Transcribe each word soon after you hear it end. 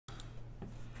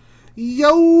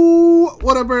Yo,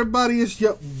 what up, everybody? It's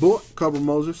your boy, Cover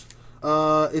Moses.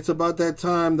 It's about that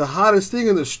time. The hottest thing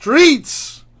in the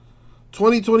streets.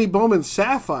 2020 Bowman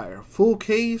Sapphire. Full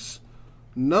case,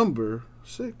 number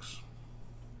 6.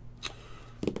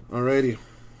 Alrighty.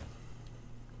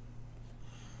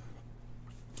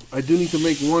 I do need to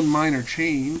make one minor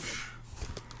change.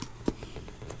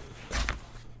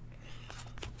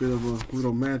 Bit of a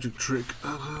little magic trick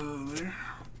there.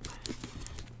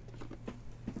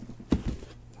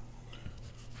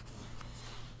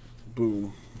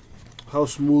 Boom. How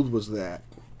smooth was that?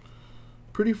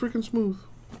 Pretty freaking smooth.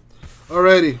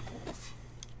 Alrighty.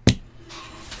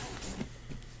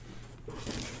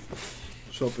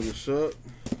 Let's open this up.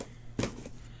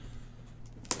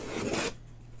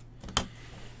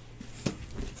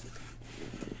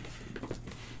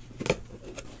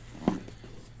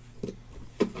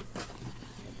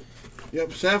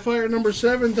 Yep, Sapphire number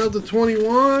 7 down to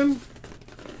 21.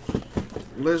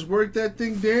 Let's work that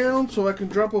thing down so I can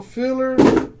drop a filler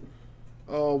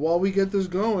while we get this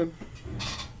going.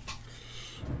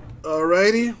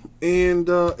 Alrighty, and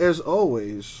as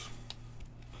always,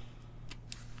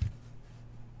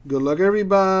 good luck,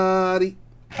 everybody.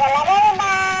 Good luck,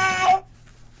 everybody.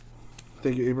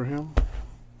 Thank you, Abraham.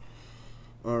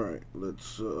 Alright,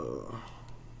 let's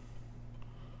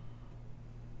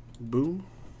boom.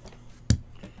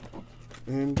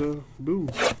 And boom.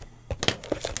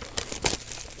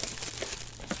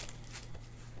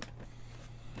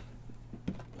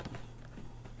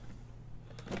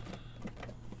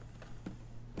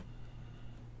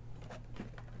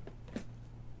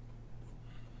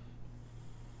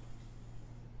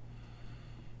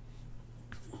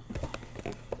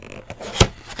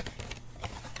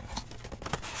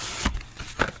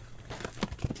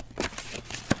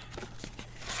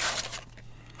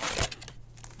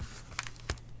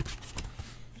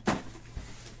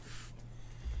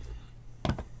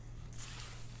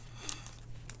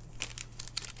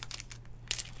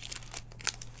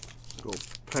 Go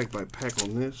pack by pack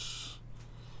on this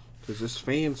because it's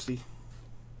fancy.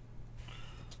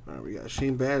 Alright, we got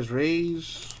Shane Baz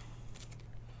Rays,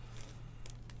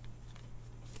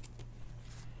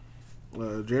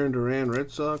 Jaron Duran Red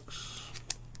Sox,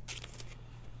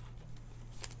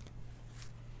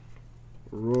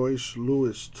 Royce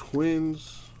Lewis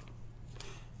Twins.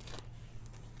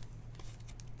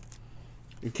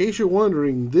 In case you're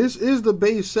wondering, this is the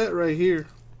base set right here.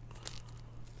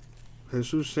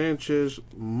 Jesus Sanchez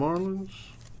Marlins.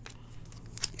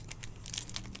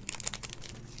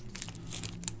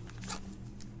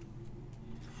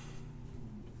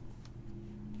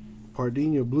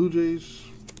 Pardinho Blue Jays.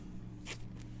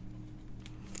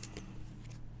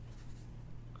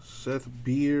 Seth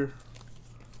Beer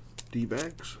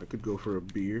D-backs. I could go for a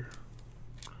beer.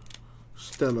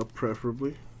 Stella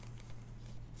preferably.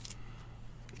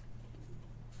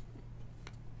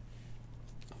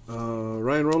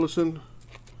 Ryan Rollison,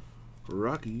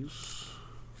 Rockies.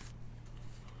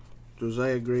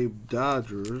 Josiah Gray,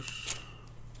 Dodgers.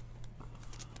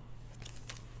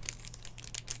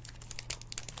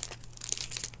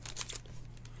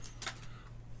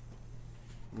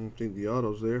 I don't think the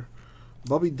auto's there.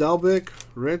 Bobby Dalbec,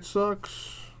 Red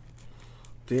Sox.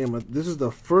 Damn, this is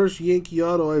the first Yankee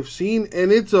auto I've seen,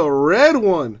 and it's a red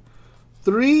one.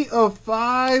 3 of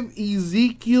 5,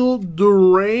 Ezekiel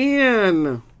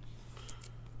Duran.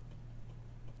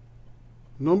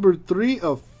 Number 3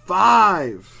 of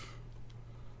 5.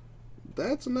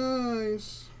 That's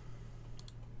nice.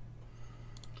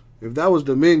 If that was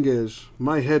Dominguez,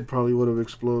 my head probably would have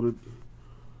exploded.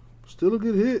 Still a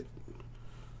good hit.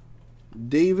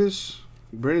 Davis,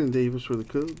 Brandon Davis for the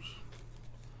Cubs.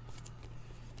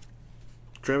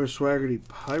 Travis Swaggerty,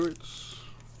 Pirates.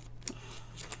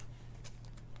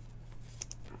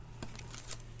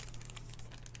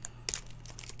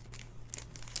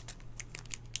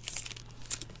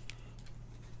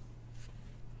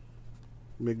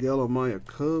 Miguel Amaya,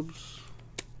 Cubs.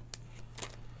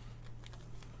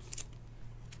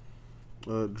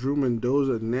 Drew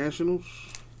Mendoza, Nationals.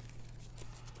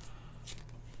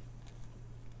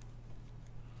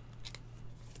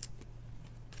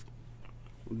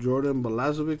 Jordan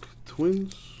Balazovic,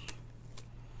 Twins.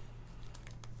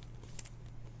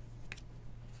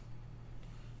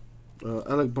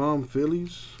 Alec Baum,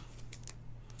 Phillies.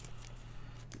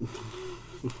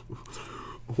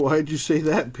 Why'd you say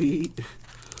that, Pete?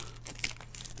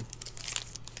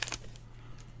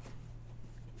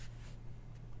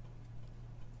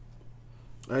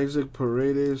 Isaac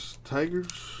Paredes,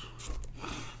 Tigers.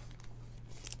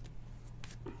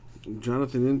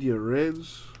 Jonathan India,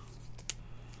 Reds.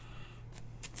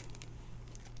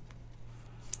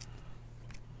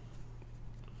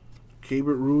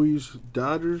 Keibert Ruiz,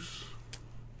 Dodgers.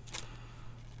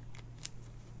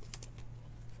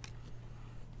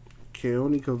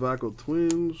 Keone Cavaco,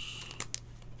 Twins.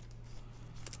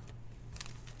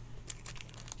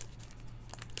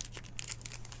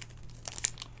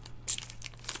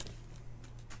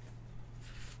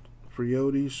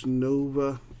 Friotis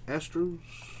Nova, Astros.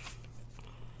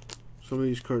 Some of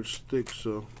these cards stick,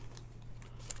 so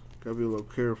gotta be a little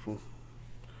careful.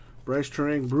 Bryce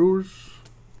Terang, Brewers.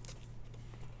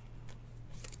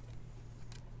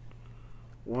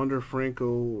 Wander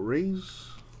Franco,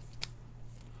 Rays.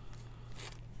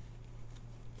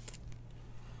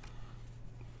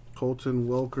 Colton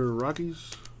Welker,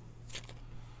 Rockies.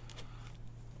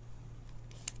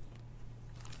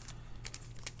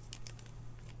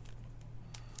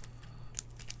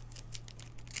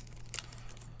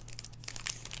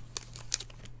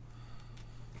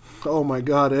 Oh my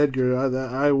God, Edgar!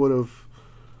 I would have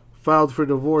filed for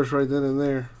divorce right then and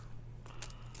there.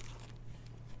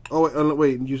 Oh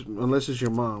wait, unless it's your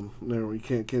mom, no, you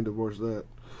can't divorce that.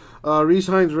 Reese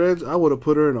Hines, Reds. I would have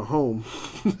put her in a home.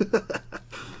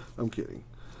 I'm kidding.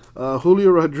 Julio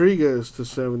Rodriguez to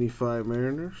 75,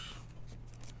 Mariners.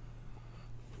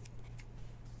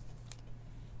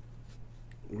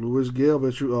 Luis Gale,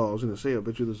 bet you. Oh, I was gonna say, I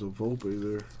bet you there's a Volpe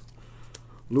there.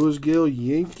 Luis Gale,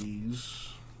 Yankees.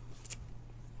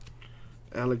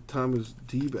 Alec Thomas,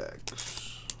 D-backs.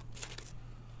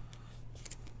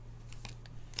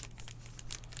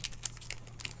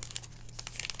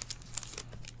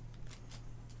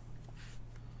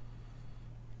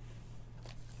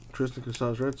 Tristan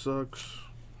Casas, Red Sox.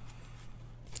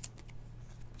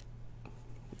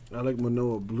 Alec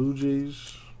Manoah, Blue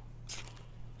Jays.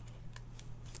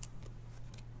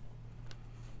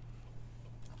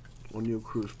 O'Neal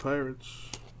Cruz, Pirates.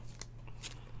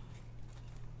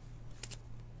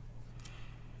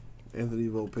 Anthony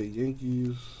Volpe,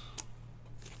 Yankees.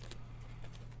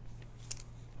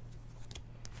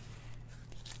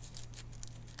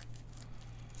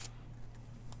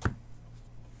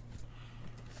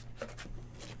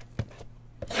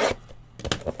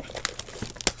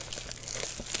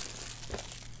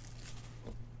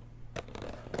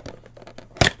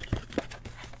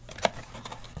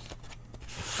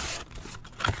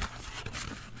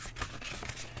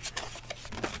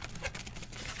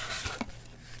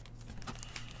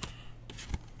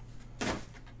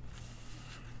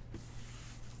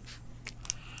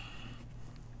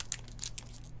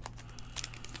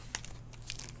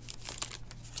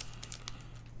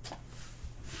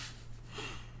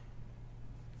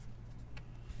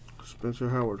 Spencer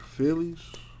Howard, Phillies.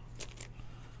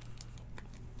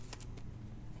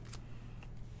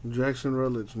 Jackson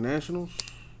Rutledge, Nationals.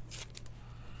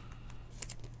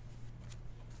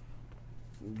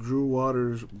 Drew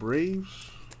Waters, Braves.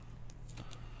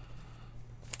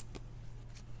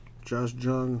 Josh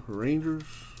Jung, Rangers.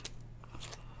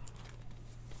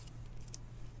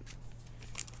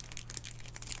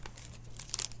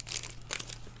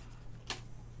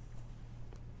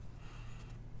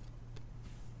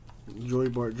 Joey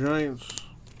Bart, Giants.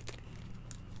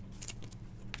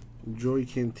 Joey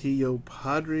Cantillo,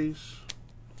 Padres.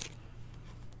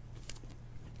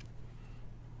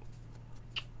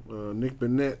 Nick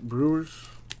Bennett, Brewers.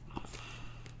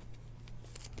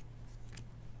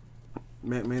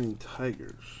 Matt Manning,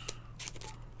 Tigers.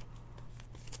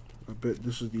 I bet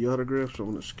this is the autograph, so I'm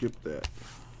going to skip that.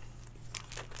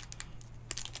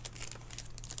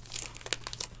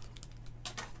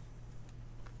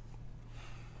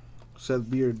 Seth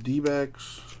Beard,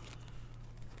 D-backs.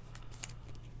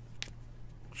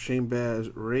 Shane Baz,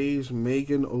 Rays.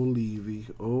 Megan O'Leary.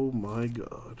 Oh my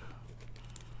God.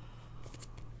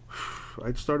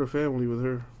 I'd start a family with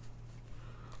her.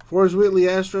 Forrest Whitley,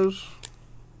 Astros.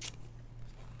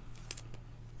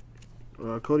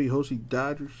 Cody Hosey,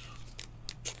 Dodgers.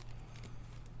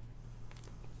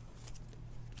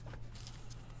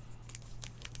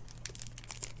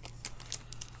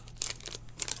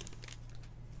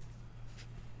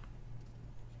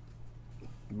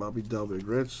 Bobby Dalbec,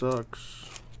 Red Sox.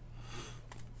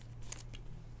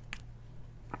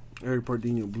 Eric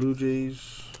Pardinho, Blue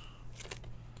Jays.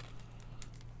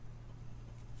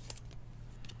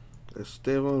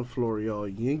 Esteban Florial,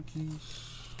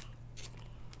 Yankees.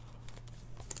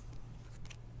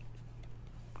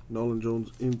 Nolan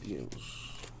Jones, Indians.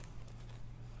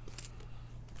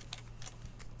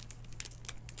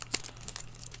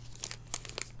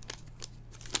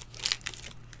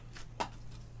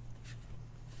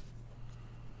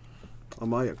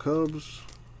 Amaya, Cubs.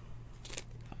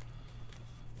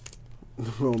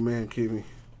 Oh man, Kimmy.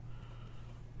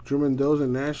 Drew Mendoza,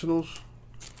 Nationals.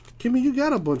 Kimmy, you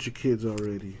got a bunch of kids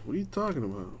already. What are you talking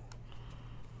about?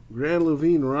 Grand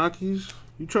Levine Rockies.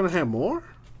 You trying to have more?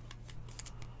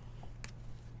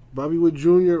 Bobby Wood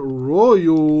Jr.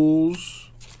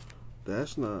 Royals.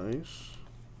 That's nice.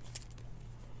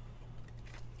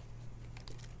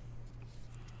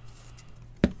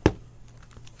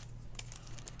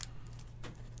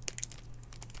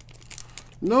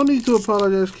 No need to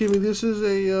apologize, Kimmy. This is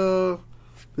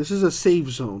a safe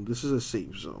zone. This is a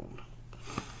safe zone.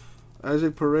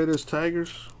 Isaac Paredes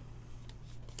Tigers.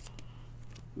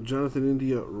 Jonathan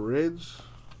India Reds.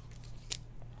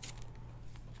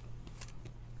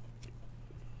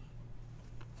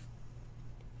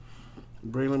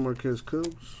 Braylon Marquez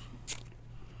Cubs.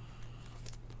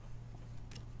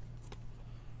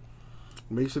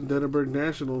 Mason Denneberg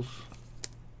Nationals.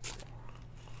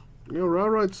 You know,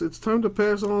 Ra-Ra, it's time to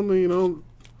pass on the, you know,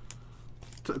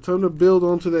 time to build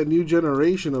onto that new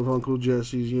generation of Uncle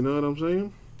Jesse's, you know what I'm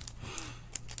saying?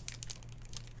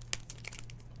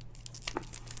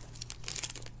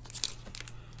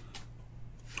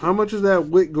 How much is that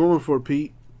wick going for,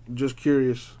 Pete? Just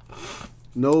curious.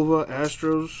 Nova,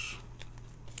 Astros.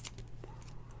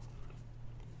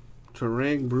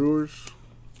 Terang, Brewers.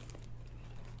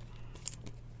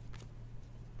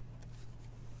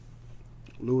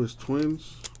 Lewis,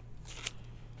 Twins.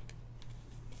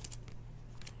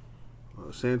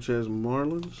 Sanchez,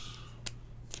 Marlins.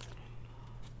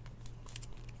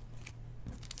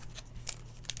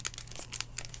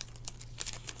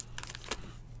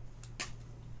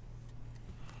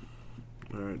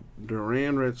 All right,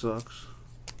 Duran, Red Sox.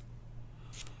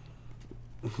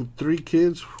 3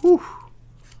 kids. Whew.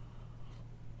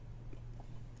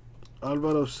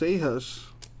 Alvaro Seijas,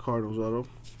 Cardinals auto.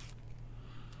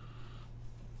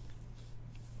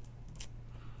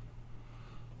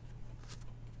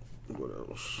 What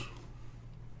else?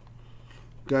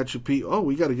 Got you, Pete. Oh,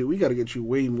 we gotta get you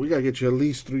way more. We gotta get you at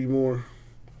least 3 more.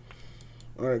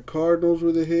 All right, Cardinals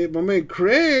with a hit. My man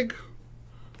Craig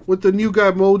with the new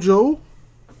guy mojo.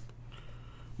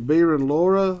 Bayron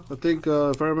Laura. I think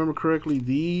if I remember correctly,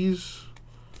 these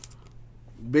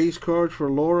base cards for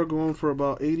Laura going for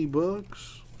about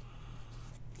 $80.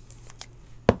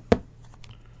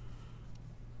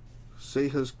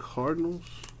 Seijas Cardinals.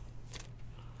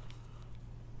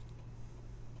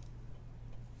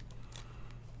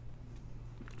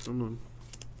 Come on.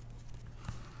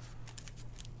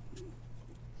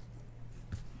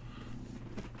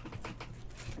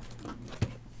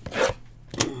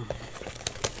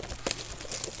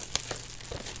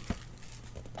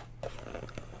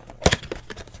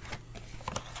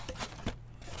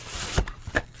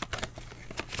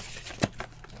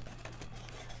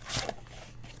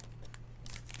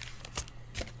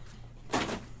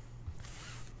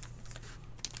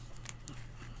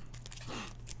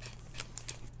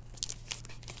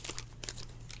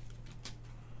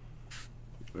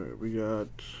 All right, we got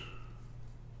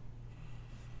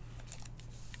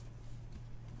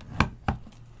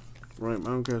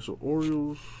Mountcastle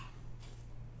Orioles.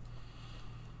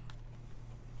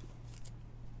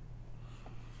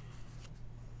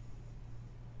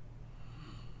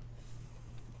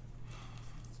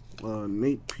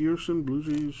 Nate Pearson, Blue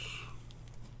Jays.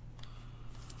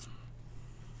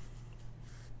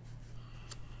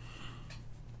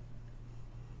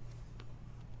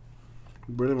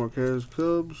 Brandon Marquez,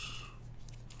 Cubs.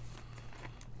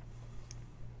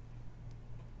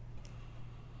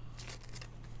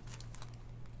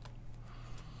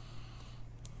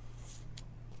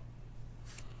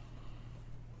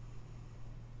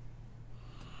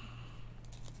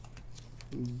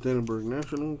 Denneberg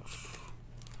Nationals.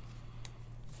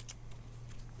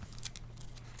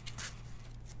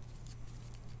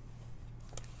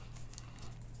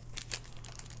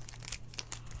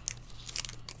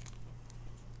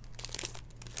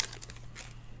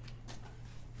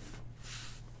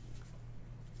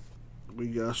 We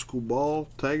got Scuball,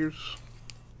 Tigers.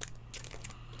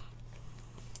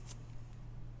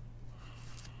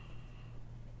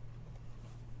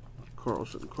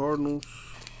 Carlson, Cardinals.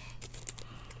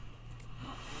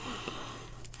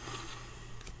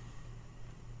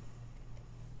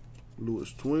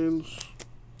 Lewis, Twins.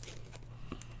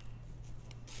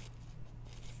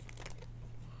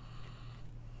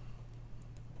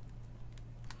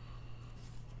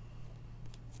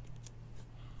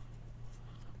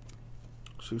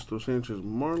 Sixto Sanchez,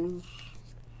 Marlins.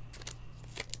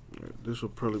 Right, this will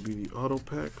probably be the auto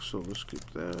pack, so let's skip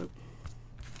that.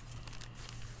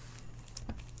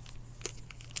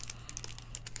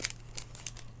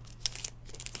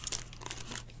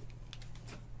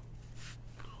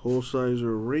 Whole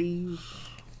Sizer Rays.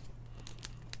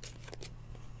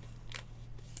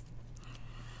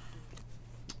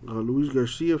 Luis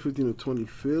Garcia, 15/20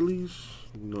 Phillies.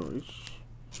 Nice.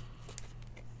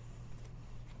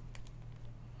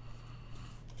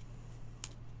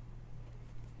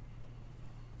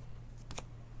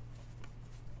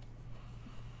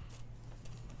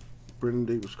 Brendan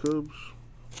Davis, Cubs.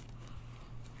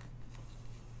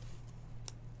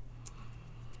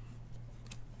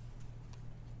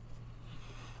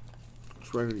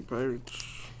 Swaggerty, Pirates.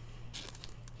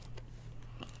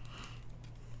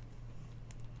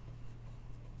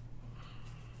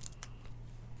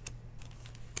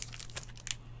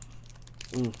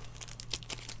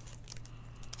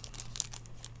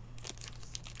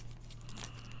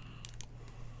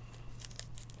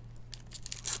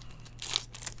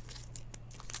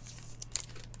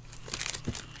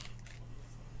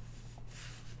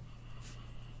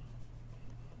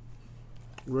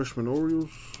 Rushman, Orioles.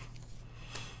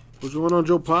 What's going on,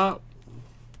 Joe Pop?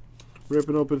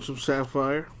 Ripping open some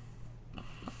Sapphire.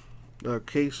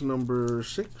 Case number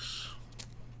 6.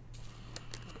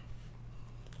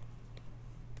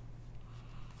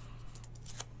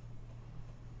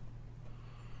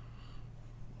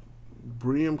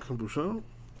 Briam Campusano.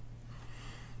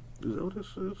 Is that what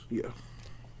this is? Yeah.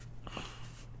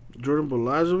 Jordan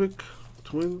Bolazovic,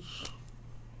 Twins.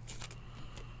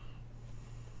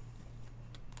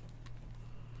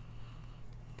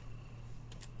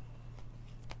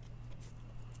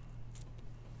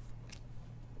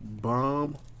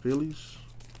 Bomb, Phillies.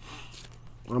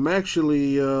 I'm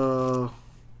actually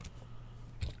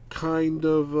kind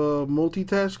of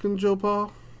multitasking, Joe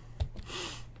Paul.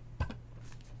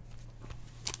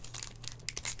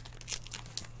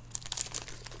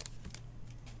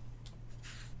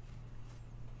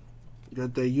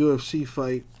 Got that UFC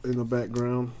fight in the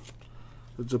background.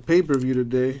 It's a pay-per-view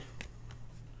today.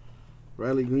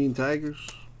 Riley Green, Tigers.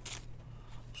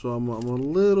 So I'm a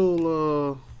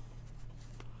little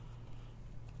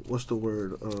what's the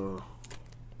word?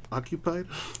 Occupied.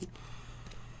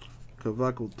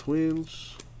 Cavaco,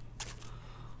 Twins.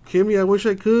 Kimmy, I wish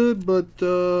I could, but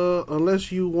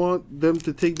unless you want them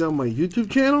to take down my YouTube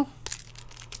channel,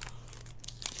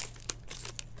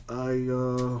 I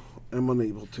am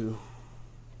unable to.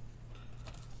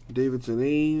 Davidson,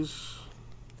 A's.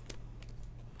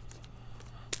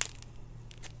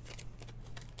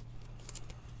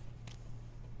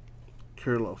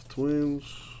 Kirilloff, Twins.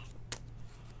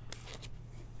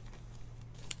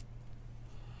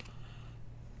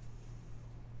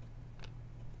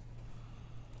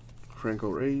 Franco,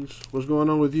 Rays. What's going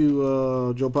on with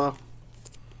you, Joe Pa?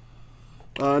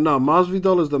 No,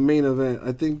 Masvidal is the main event.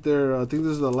 I think this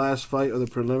is the last fight of the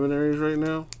preliminaries right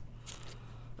now.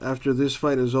 After this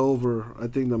fight is over, I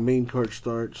think the main card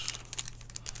starts.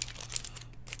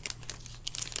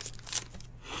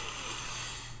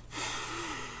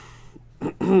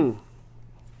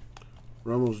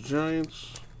 Ramos,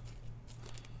 Giants.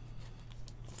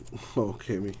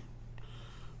 Okay, me.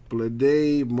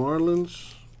 Blade,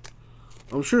 Marlins.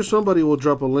 I'm sure somebody will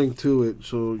drop a link to it,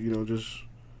 so just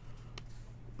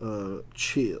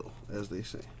chill, as they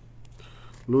say.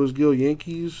 Louis Gill,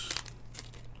 Yankees.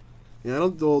 Yeah,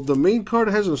 the main card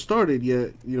hasn't started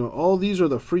yet. All these are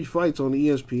the free fights on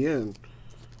ESPN.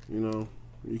 You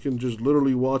can just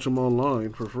literally watch them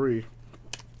online for free.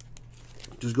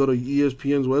 Just go to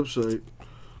ESPN's website,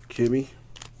 Kimmy,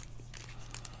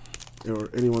 or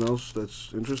anyone else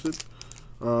that's interested.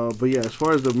 But yeah, as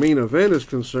far as the main event is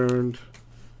concerned,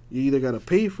 you either got to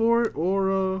pay for it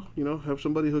or, have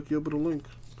somebody hook you up with a link.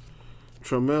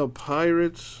 Trammell,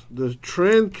 Pirates. The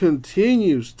trend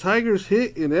continues. Tigers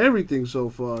hit in everything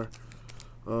so far.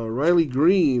 Riley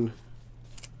Green,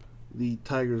 the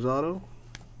Tigers auto.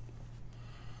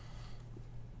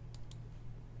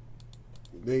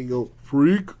 There you go,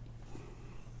 freak.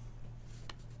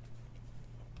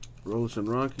 Rollins,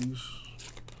 Rockies.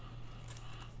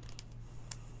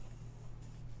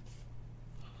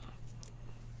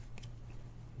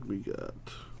 We got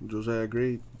Josiah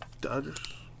Gray, Dodgers.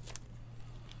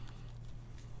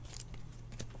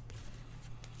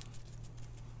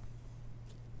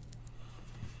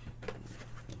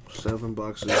 Seven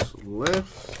boxes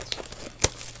left.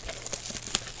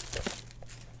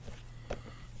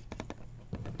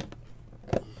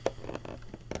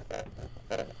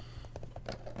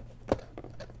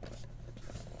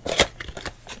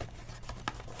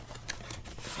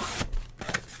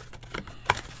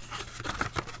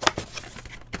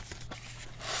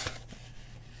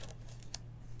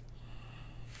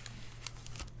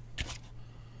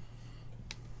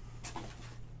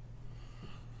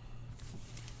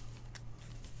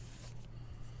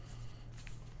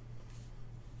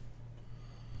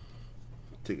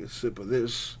 Take a sip of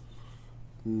this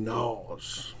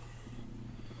Nos.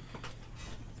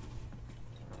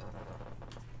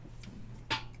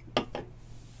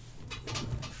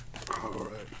 All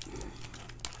right.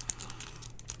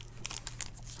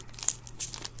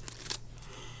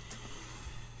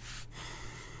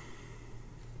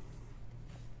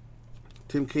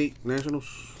 Tim Kate,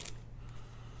 Nationals.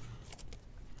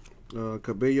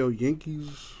 Cabello,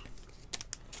 Yankees.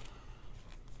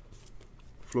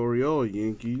 Florial,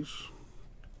 Yankees.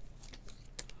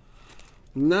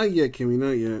 Not yet, Kimmy,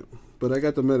 not yet. But I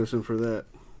got the medicine for that.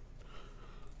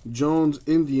 Jones,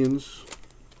 Indians.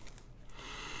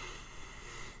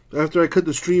 After I cut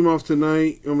the stream off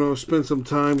tonight, I'm going to spend some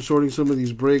time sorting some of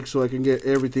these breaks so I can get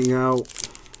everything out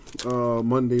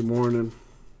Monday morning.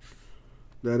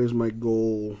 That is my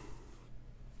goal.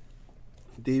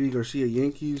 Davey Garcia,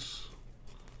 Yankees.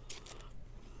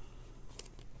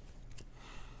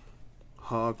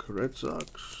 Hawk, Red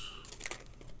Sox.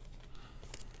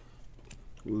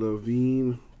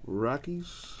 Levine,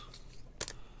 Rockies.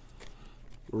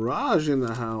 Raj in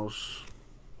the house.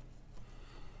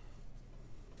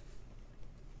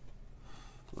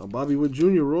 Bobby Wood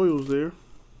Jr., Royals there.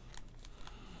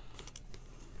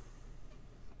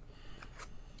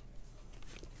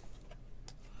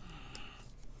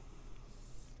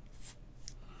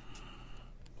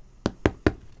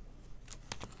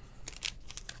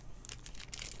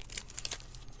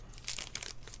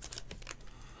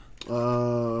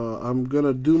 I'm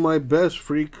gonna do my best,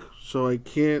 Freak, so I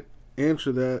can't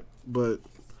answer that, but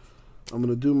I'm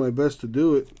gonna do my best to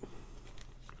do it.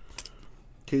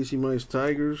 Casey Mize,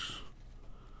 Tigers.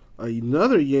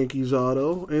 Another Yankees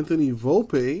auto, Anthony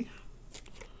Volpe.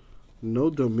 No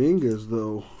Dominguez,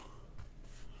 though.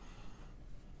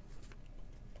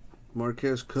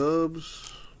 Marquez,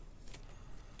 Cubs.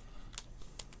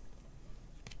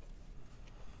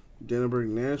 Denneberg,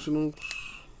 Nationals.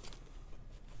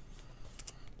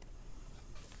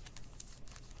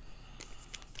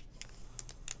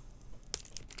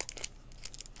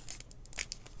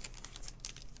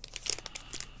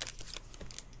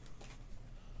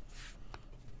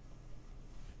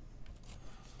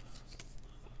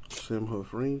 Sam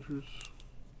Huff, Rangers.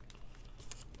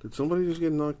 Did somebody just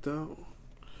get knocked out?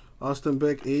 Austin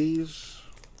Beck, A's.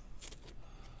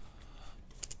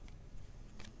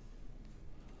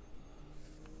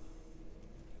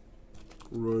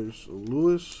 Royce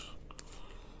Lewis.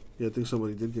 Yeah, I think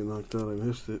somebody did get knocked out. I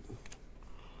missed it.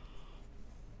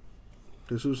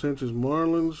 Jesus Sanchez,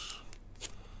 Marlins.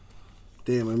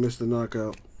 Damn, I missed the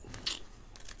knockout.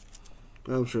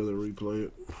 I'm sure they'll replay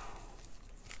it.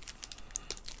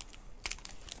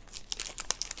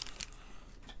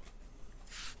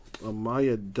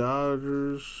 Amaya,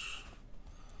 Dodgers.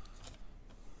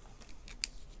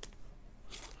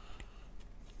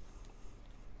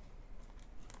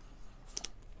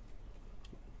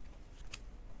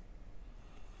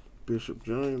 Bishop,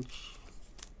 Giants.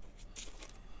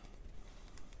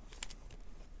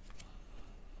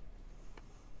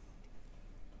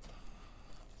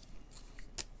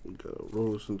 We got to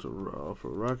roll us into for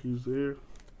Rockies there.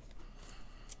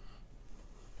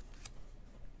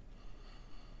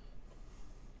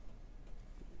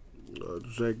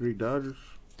 Zachary, Dodgers.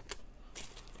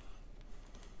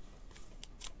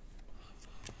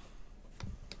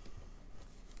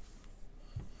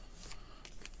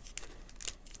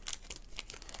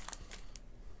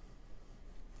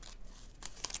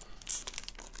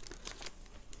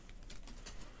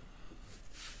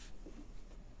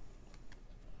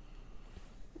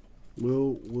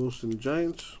 Will Wilson,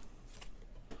 Giants.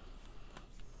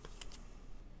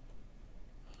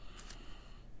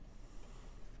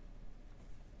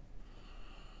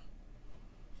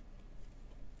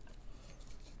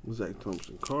 Zach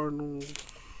Thompson, Cardinals.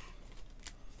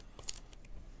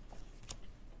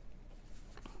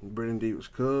 Brandon Davis,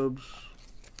 Cubs.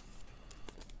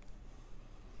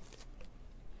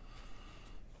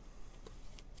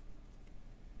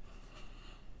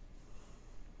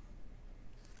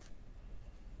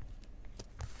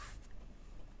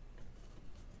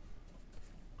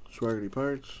 Swaggerty,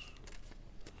 Pirates.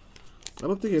 I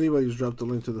don't think anybody's dropped the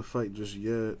link to the fight just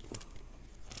yet.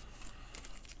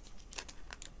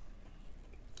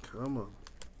 Come on.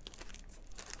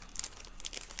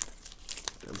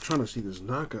 I'm trying to see this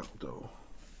knockout, though.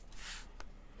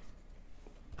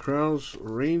 Crowns,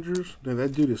 Rangers. Now,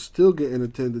 that dude is still getting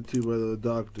attended to by the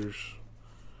doctors.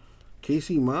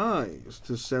 Casey Mize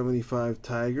to 75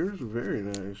 Tigers. Very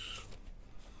nice.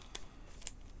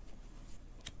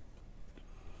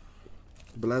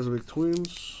 Blazovic,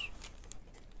 Twins.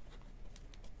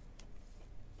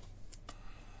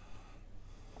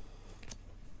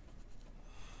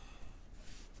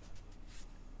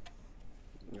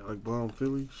 like bomb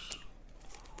Phillies.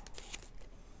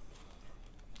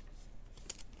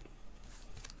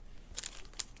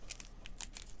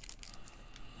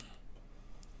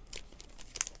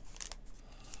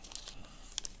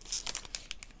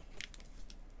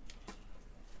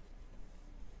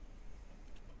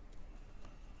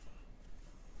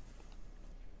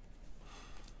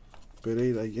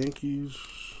 Pereira Yankees.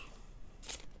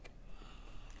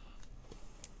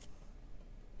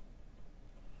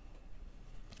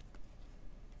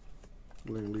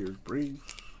 Langleers Braves.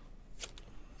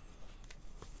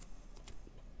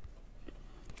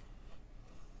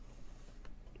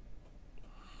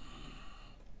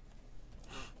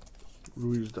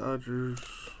 Ruiz Dodgers.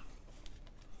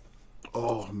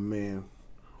 Oh man.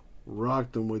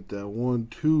 Rocked them with that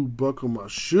 1-2 buckle my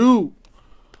shoe.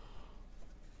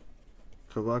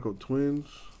 Cavaco Twins.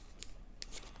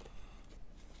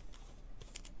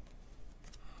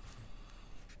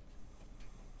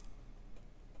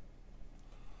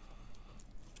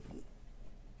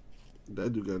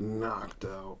 That dude got knocked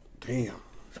out. Damn.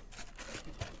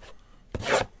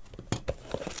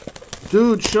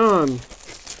 Dude, Sean.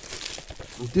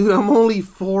 Dude, I'm only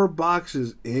 4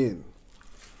 boxes in.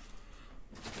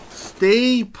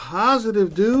 Stay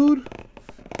positive, dude.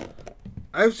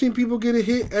 I've seen people get a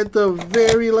hit at the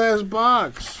very last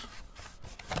box.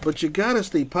 But you gotta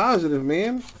stay positive,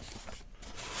 man.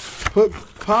 Put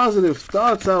positive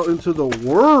thoughts out into the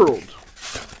world.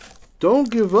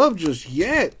 Don't give up just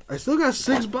yet. I still got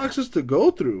 6 boxes to go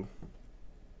through.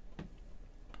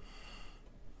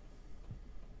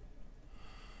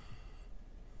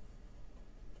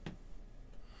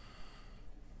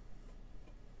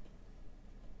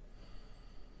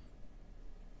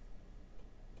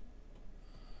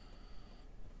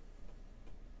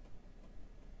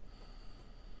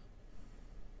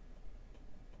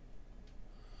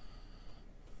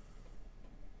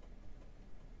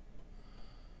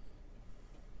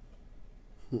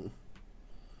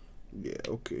 Yeah,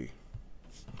 okay.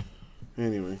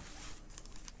 Anyway.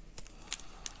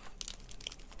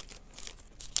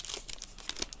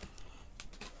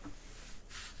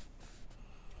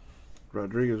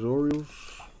 Rodriguez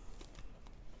Orioles.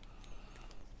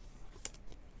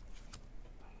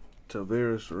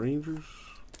 Tavares Rangers.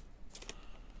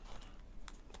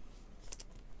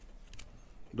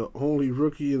 The only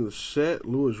rookie in the set,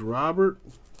 Lewis Robert.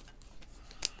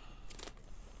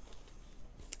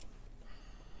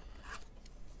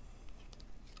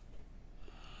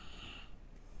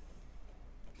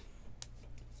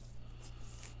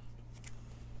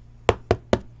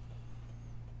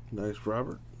 Nice,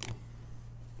 Robert.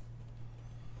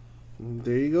 And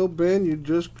there you go, Ben. You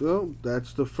just go.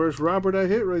 That's the first Robert I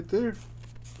hit right there.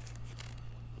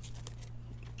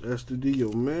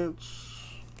 Estudillo Mets.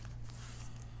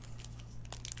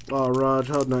 Oh, Raj,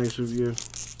 how nice of you.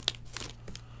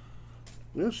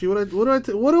 Yeah, see what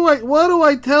do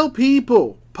I tell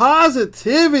people?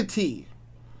 Positivity.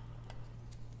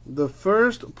 The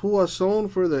first Poisson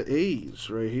for the A's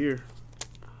right here.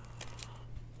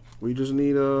 We just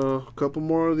need a couple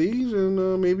more of these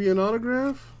and maybe an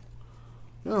autograph.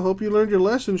 Yeah, I hope you learned your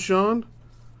lesson, Sean.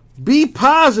 Be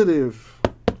positive.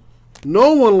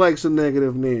 No one likes a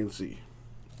negative Nancy.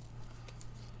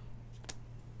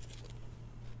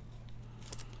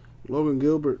 Logan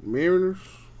Gilbert, Mariners.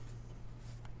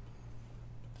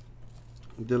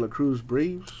 De La Cruz,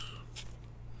 Braves.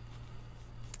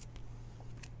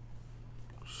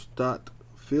 Stott,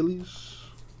 Phillies.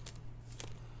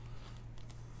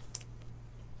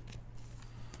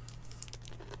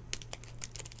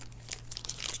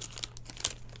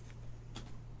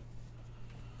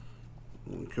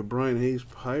 Brian Hayes,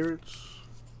 Pirates.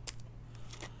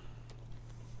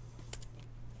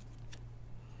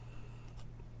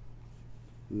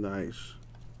 Nice.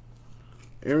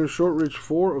 Aaron Shortridge,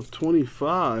 4 of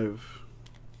 25.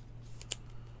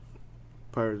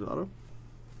 Pirates auto.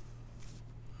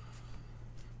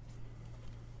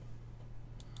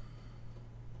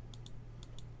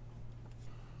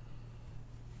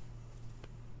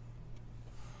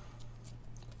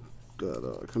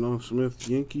 Got Canal Smith,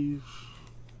 Yankees.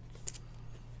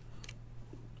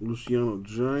 Luciano,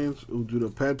 Giants. Ooh, dude, a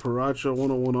Pat Paracha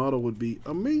 101 auto would be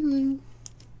amazing.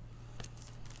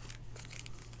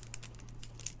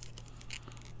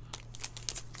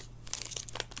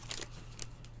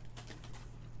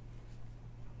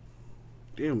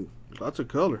 Damn, lots of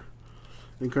color.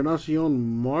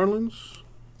 Encarnacion Marlins.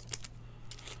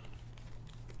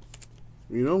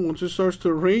 You know, once it starts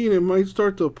to rain, it might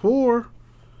start to pour.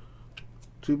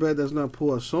 Too bad that's not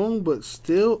Poisson, but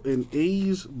still an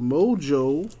A's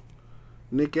mojo.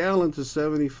 Nick Allen to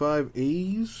 75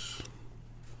 A's.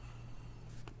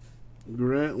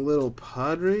 Grant Little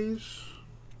Padres.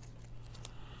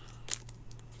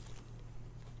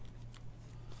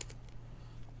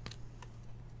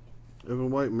 Evan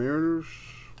White Mariners.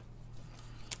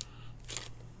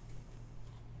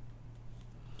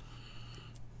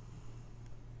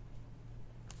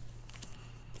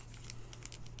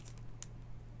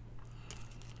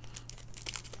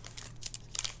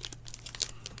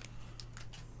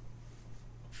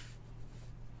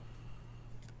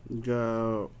 We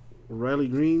got Riley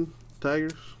Green,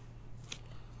 Tigers.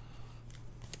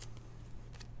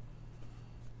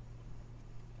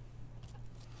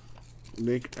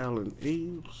 Nick Allen,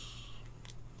 A's.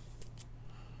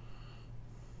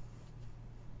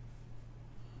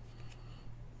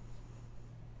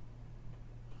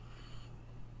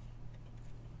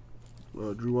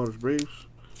 Drew Waters, Braves.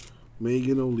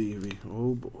 Megan O'Leary.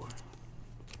 Oh boy.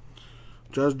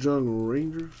 Josh Jung,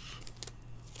 Rangers.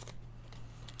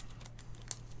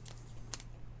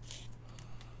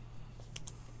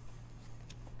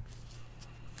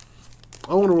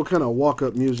 I wonder what kind of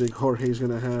walk-up music Jorge's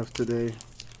going to have today.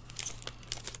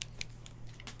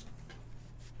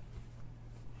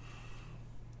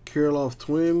 Kirilloff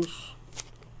Twins.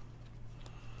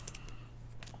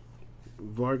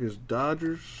 Vargas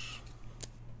Dodgers.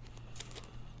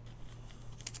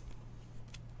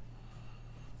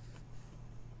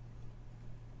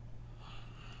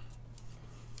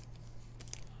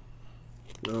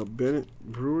 Bennett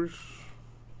Brewers.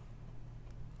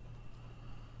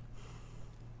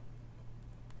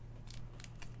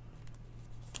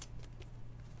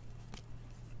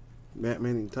 Matt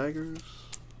Manning Tigers.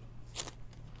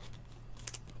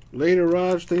 Later,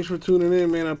 Raj. Thanks for tuning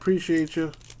in, man. I appreciate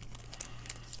you.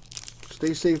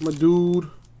 Stay safe, my dude.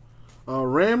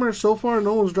 Rammer, so far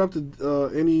no one's dropped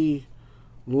any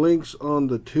links on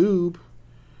the tube.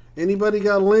 Anybody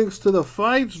got links to the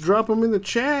fights? Drop them in the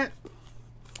chat.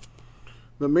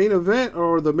 The main event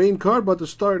or the main card about to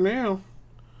start now.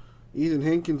 Ethan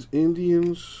Hankins,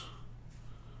 Indians.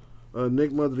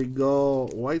 Nick Madrigal,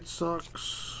 White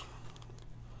Sox.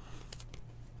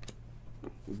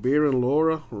 Baron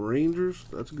Laura, Rangers.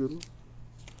 That's a good one.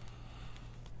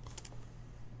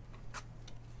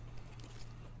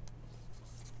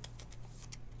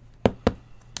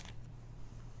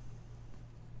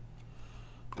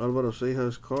 Alvaro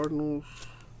Seijas, Cardinals.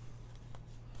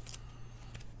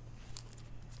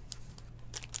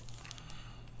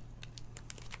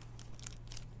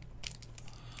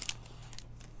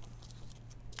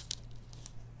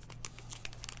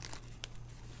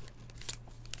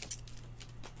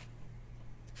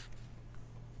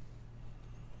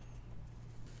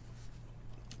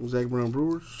 Zach Brown,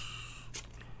 Brewers.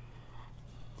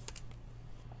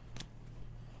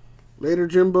 Later,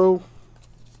 Jimbo.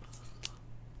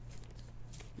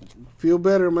 Feel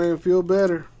better, man. Feel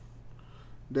better.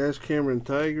 Dash Cameron,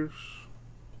 Tigers.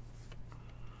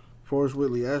 Forrest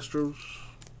Whitley, Astros.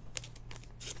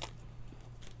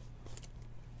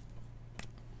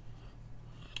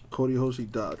 Cody Hosey,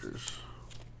 Dodgers.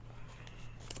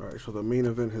 Alright, so the main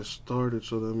event has started,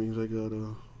 so that means I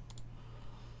gotta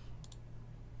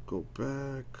go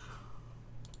back.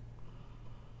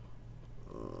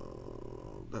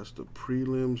 That's the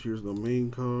prelims. Here's the main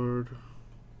card.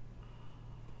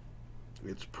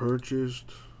 It's purchased.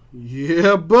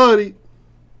 Yeah, buddy.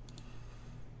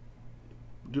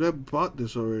 Dude, I bought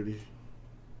this already.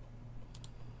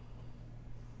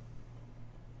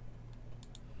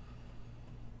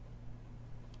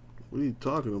 What are you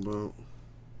talking about?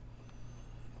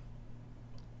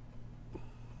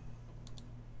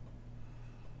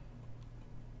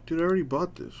 Dude, I already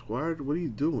bought this. What are you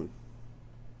doing?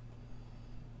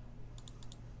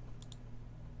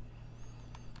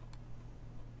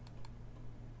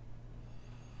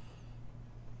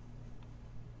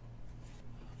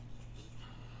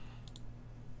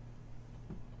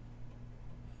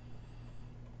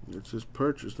 It's just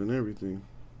purchased and everything.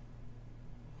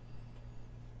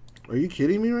 Are you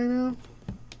kidding me right now?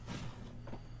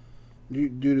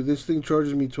 Dude, if this thing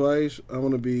charges me twice, I'm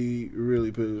gonna be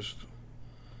really pissed.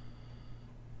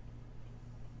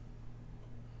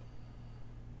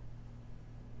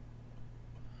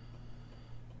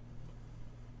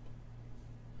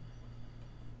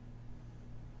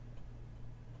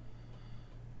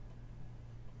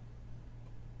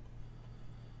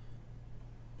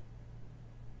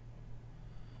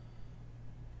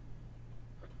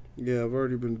 Yeah, I've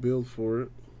already been billed for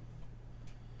it.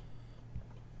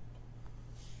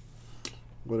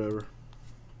 Whatever.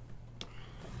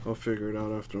 I'll figure it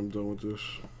out after I'm done with this.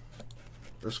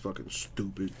 That's fucking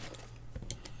stupid.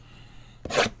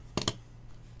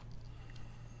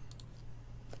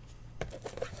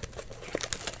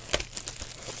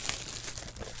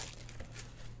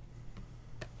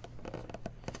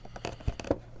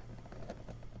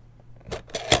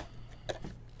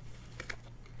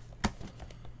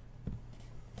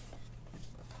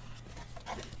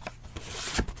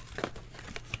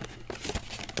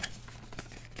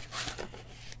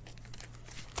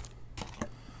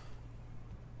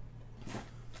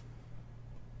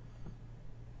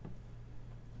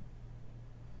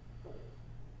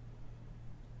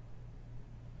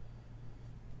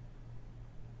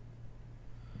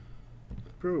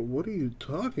 Bro, what are you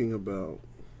talking about?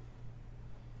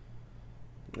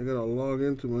 I gotta log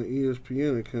into my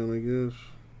ESPN account, I guess.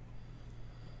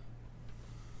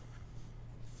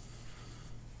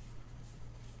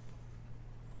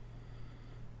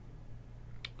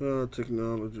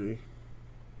 Technology.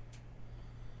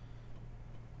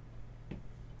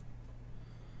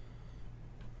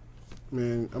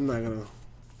 Man, I'm not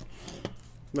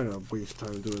gonna waste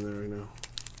time doing that right now.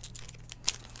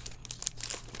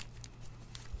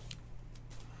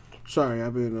 Sorry,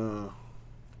 I've been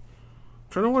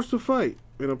trying to watch the fight,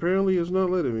 and apparently it's not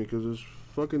letting me because it's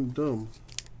fucking dumb.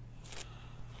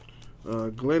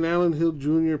 Glenn Allen Hill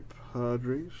Jr.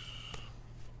 Padres.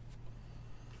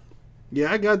 Yeah,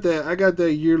 I got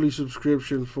that yearly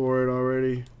subscription for it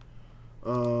already.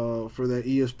 For that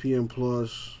ESPN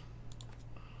Plus.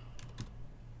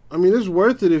 I mean, it's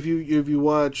worth it if you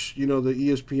watch, you know, the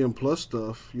ESPN Plus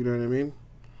stuff. You know what I mean?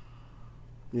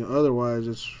 You know, otherwise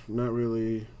it's not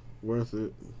really worth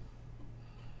it.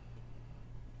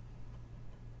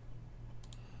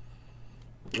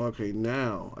 Okay,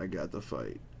 now I got the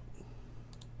fight.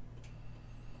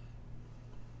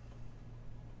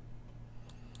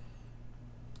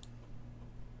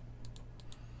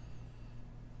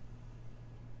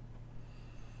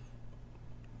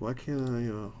 Why can't I,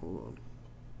 hold on.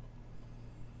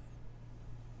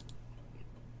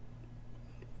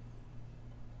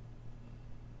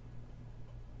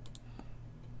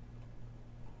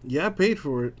 Yeah, I paid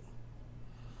for it.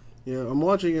 Yeah, I'm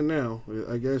watching it now.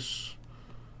 I guess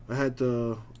I had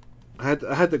to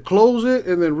close it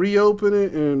and then reopen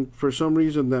it, and for some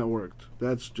reason that worked.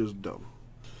 That's just dumb.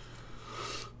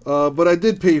 But I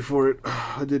did pay for it.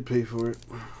 I did pay for it.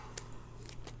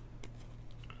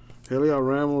 Heliot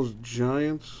Ramos,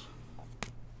 Giants.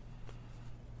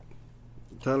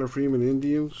 Tyler Freeman,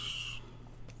 Indians.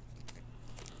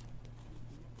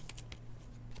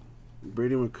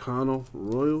 Brady McConnell,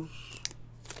 Royals.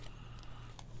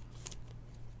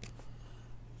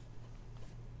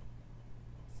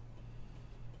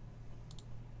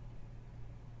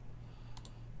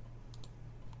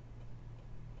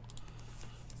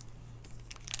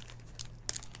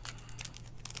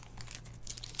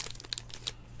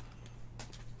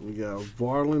 We got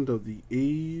Varland of the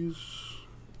A's.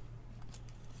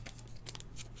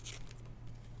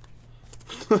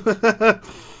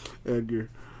 Edgar.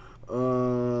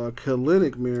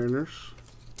 Kalinick Mariners.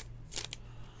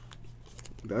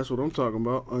 That's what I'm talking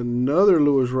about. Another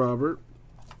Lewis Robert.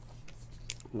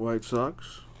 White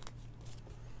Sox.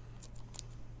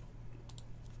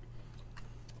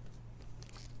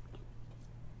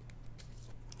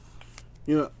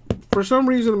 You know, for some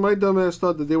reason, my dumbass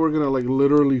thought that they were gonna like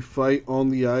literally fight on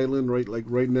the island, right, like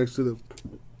right next to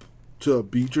a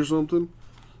beach or something.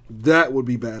 That would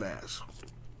be badass.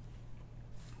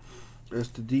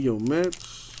 Estadio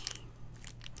Mets.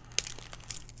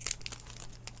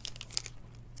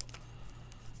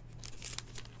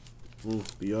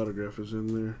 The autograph is in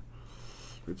there.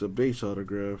 It's a base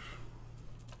autograph.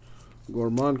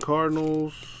 Gourmand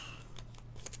Cardinals.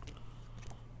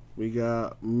 We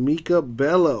got Mika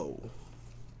Bello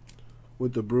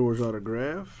with the Brewers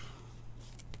autograph.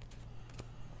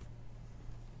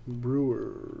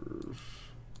 Brewers.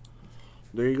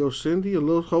 There you go, Cindy.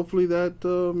 Hopefully that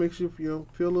makes you, feel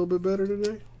a little bit better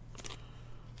today.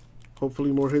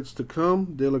 Hopefully more hits to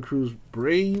come. De La Cruz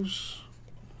Braves.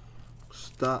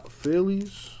 Stott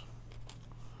Phillies.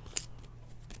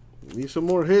 Need some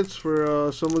more hits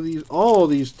for all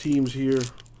these teams here.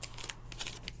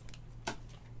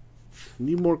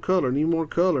 Need more color. Need more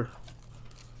color.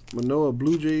 Manoah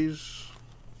Blue Jays.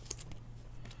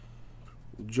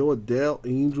 Joe Adele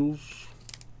Angels.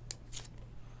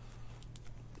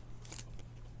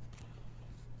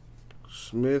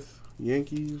 Smith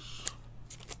Yankees.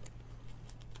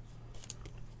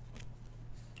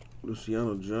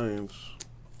 Luciano Giants.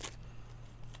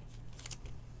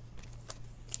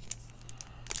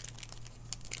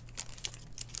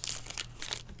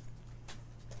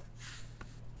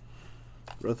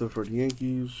 Rutherford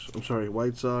Yankees. I'm sorry,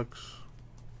 White Sox.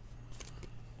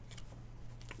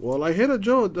 Well, I hit a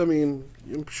Joe. I mean,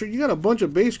 I'm sure you got a bunch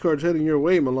of base cards heading your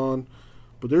way, Milan.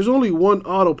 But there's only one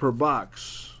auto per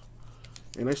box.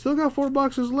 And I still got 4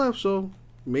 boxes left, so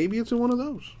maybe it's in one of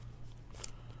those.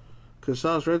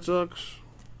 Casas Red Sox.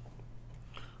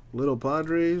 Little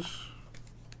Padres.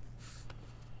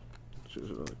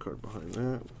 There's another card behind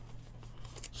that.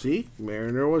 See?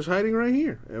 Mariner was hiding right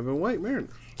here. Evan White, Mariners.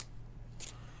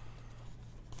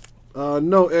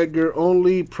 No, Edgar.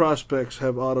 Only prospects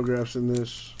have autographs in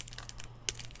this.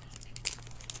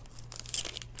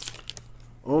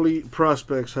 Only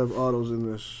prospects have autos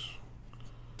in this.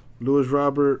 Lewis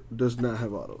Robert does not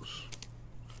have autos.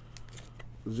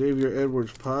 Xavier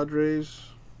Edwards Padres.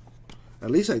 At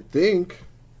least I think.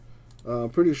 I'm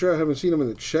pretty sure I haven't seen him in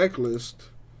the checklist.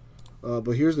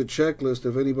 But here's the checklist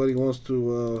if anybody wants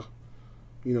to,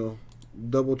 you know,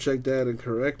 double check that and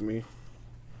correct me.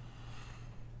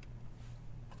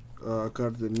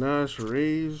 Cardenas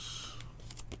Rays.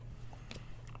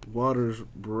 Waters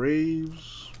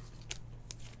Braves.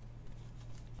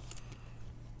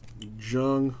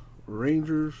 Jung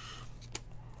Rangers.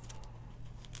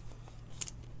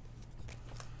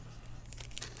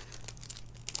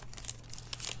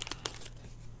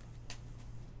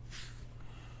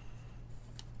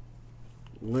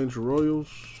 Lynch Royals.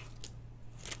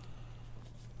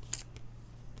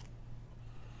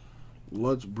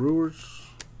 Lutz Brewers.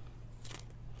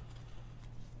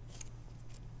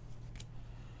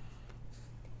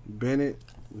 Bennett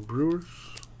Brewers.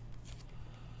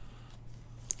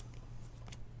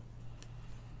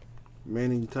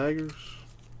 Manning Tigers.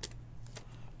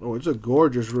 Oh, it's a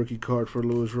gorgeous rookie card for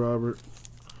Lewis Robert.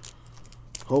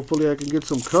 Hopefully I can get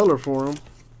some color for him.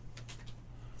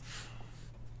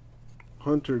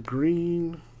 Hunter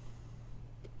Green.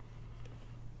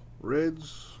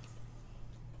 Reds.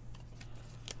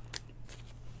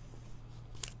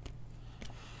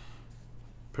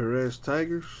 Perez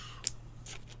Tigers.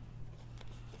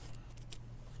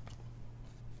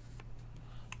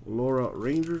 Laura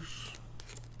Rangers.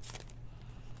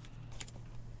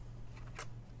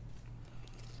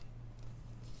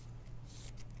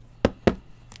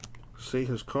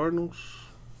 Seijas Cardinals.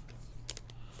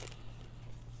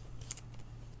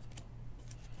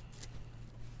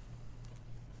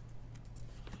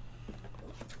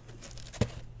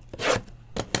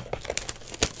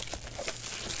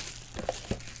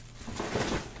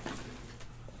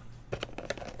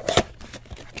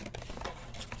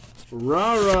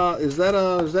 Rara, is that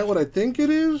what I think it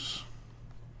is?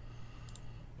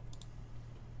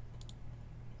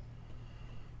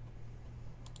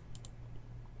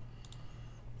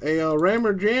 A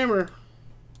Rammer Jammer.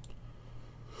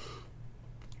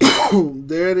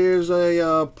 There is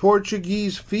a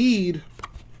Portuguese feed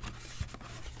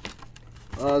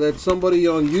that somebody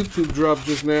on YouTube dropped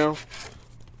just now.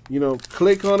 You know,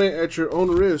 click on it at your own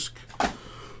risk.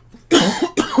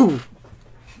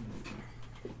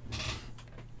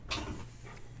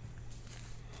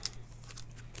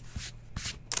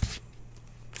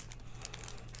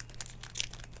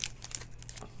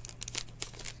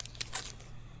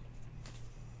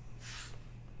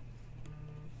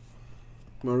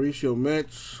 Mauricio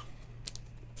Metz.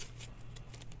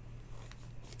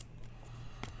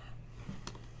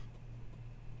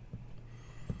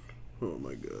 Oh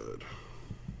my God.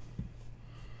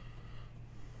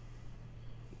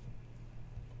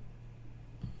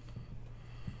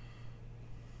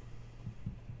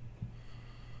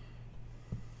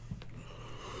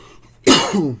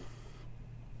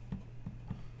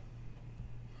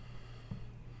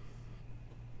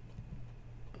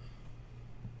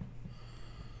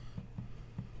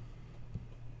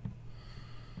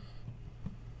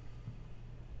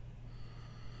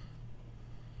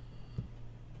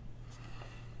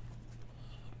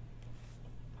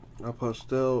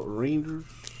 Pastel Rangers.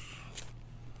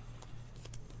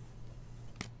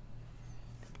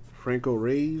 Franco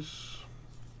Rays.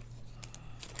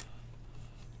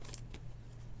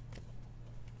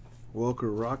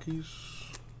 Walker Rockies.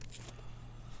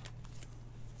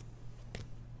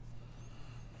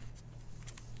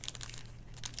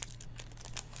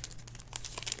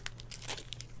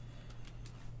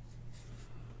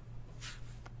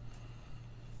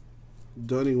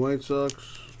 Dunning White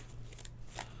Sox.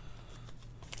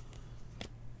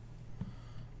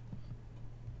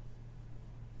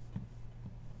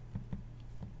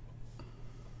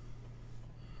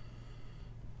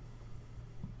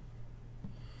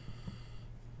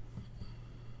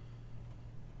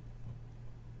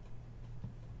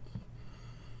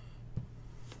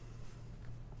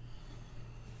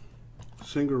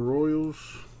 Singer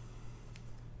Royals.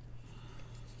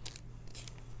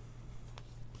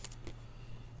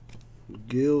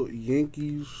 Gill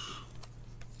Yankees.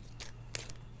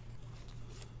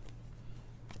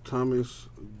 Thomas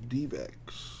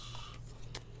D-backs.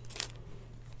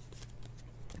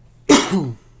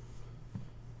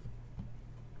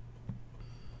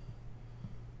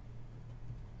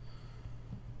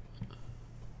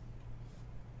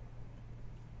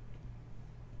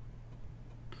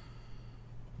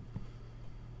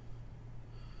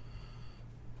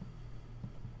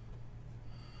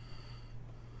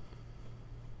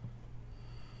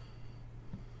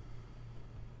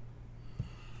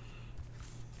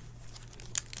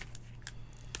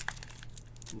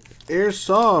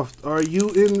 Airsoft, are you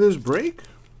in this break?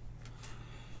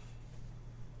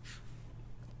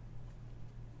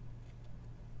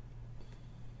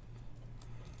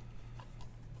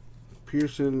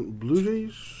 Pearson Blue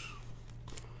Jays.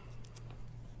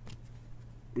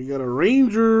 We got a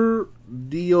Ranger,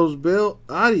 Dios Bell,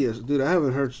 Adios. Dude, I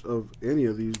haven't heard of any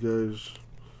of these guys.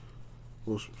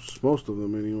 Well, most of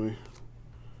them anyway.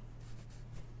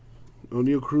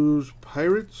 O'Neal Cruz,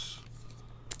 Pirates.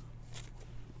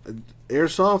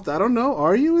 Airsoft, I don't know.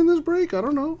 Are you in this break? I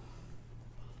don't know.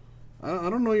 I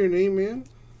don't know your name, man.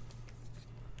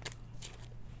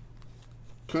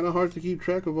 Kind of hard to keep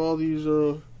track of all these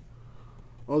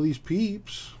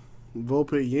peeps.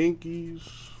 Volpe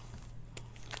Yankees.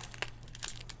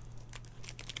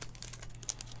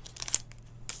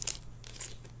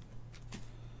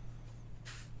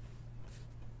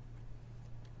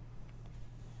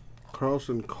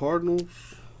 Carlson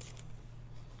Cardinals.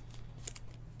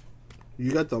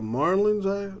 You got the Marlins,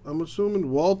 I'm assuming.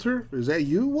 Walter? Is that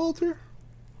you, Walter?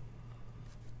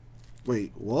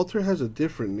 Wait, Walter has a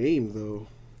different name, though.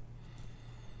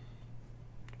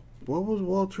 What was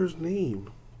Walter's name?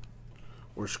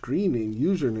 Or screen name,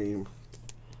 username?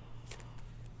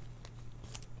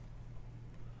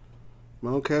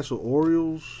 Mountcastle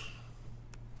Orioles.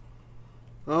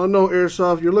 I don't know,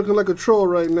 Airsoft. You're looking like a troll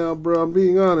right now, bro. I'm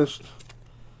being honest.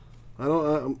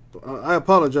 I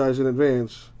apologize in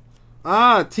advance.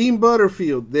 Ah, Team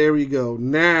Butterfield. There we go.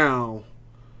 Now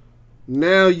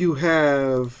you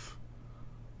have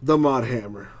the Mod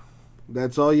Hammer.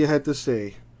 That's all you had to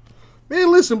say.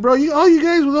 Man, listen, bro. All you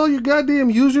guys with all your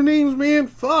goddamn usernames, man.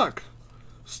 Fuck.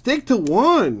 Stick to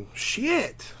one.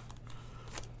 Shit.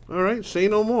 All right. Say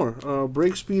no more.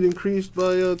 Break speed increased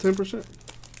by 10%.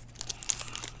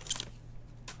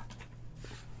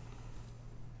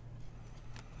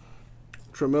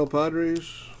 Trammell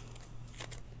Padres.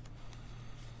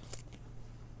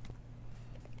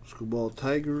 Screwball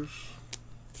Tigers.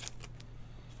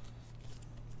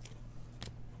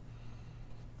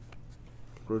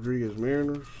 Rodriguez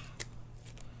Mariners.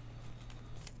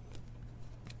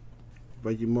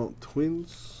 Bayamont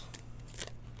Twins.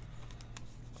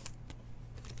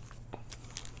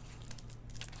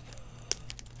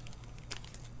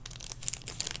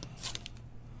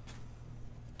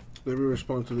 Let me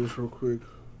respond to this real quick.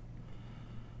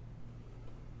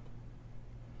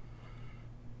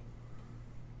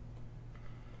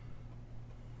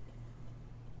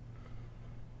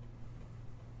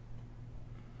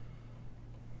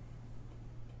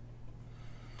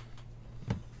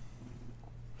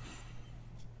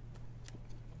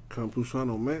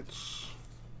 Campusano Mets.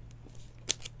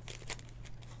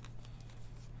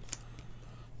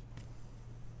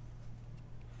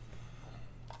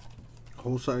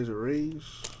 Whole size arrays.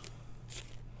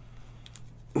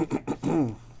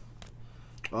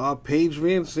 Paige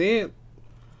Van Sant.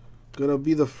 Gonna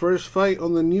be the first fight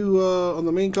on the new on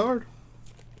the main card.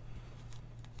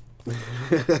 I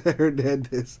heard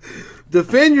that.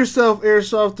 Defend yourself,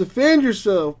 Airsoft. Defend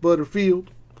yourself,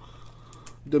 Butterfield.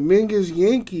 Dominguez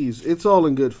Yankees. It's all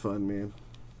in good fun, man.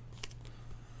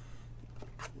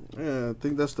 Yeah, I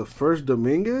think that's the first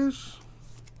Dominguez.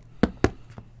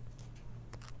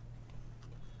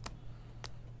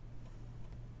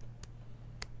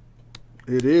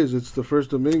 It is. It's the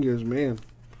first Dominguez, man.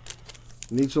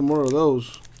 Need some more of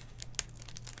those.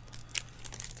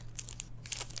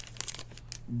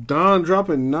 Don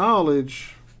dropping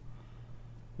knowledge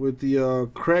with the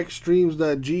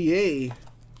crackstreams.ga.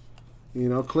 You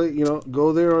know, click. You know,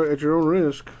 go there at your own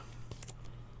risk.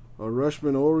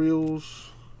 Rushman Orioles.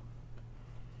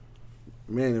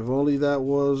 Man, if only that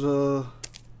was the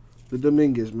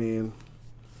Dominguez, man.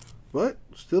 But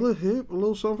still a hit. A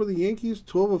little something for the Yankees.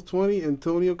 12 of 20.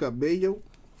 Antonio Cabello.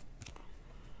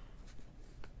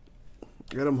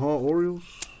 Adam Hall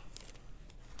Orioles.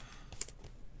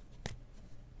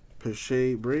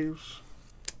 Pache Braves.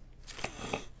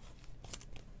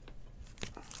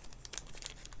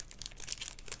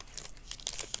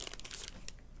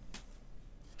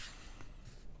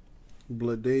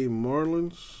 Blade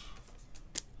Marlins.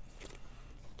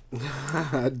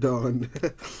 Dawn.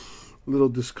 Little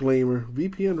disclaimer.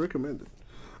 VPN recommended.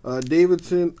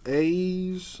 Davidson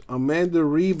A's. Amanda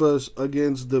Ribas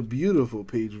against the beautiful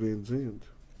Paige Van Zandt.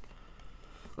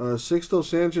 Sixto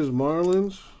Sanchez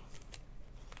Marlins.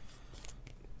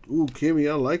 Ooh, Kimmy,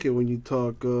 I like it when you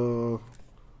talk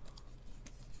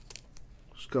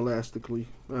scholastically.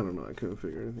 I don't know. I couldn't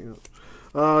figure anything out.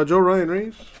 Joe Ryan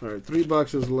Rays. All right, 3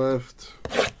 boxes left.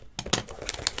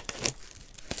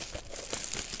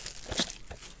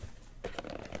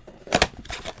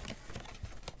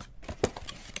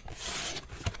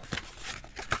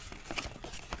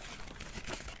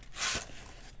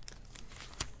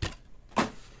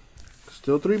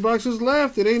 Still 3 boxes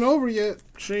left. It ain't over yet,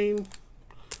 Shane.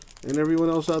 And everyone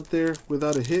else out there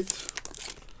without a hit.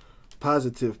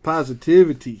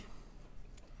 Positivity.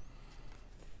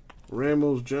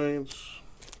 Ramos, Giants.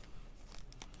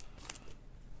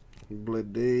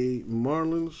 Blade,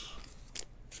 Marlins.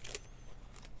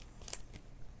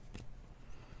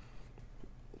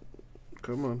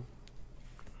 Come on.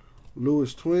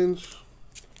 Lewis, Twins.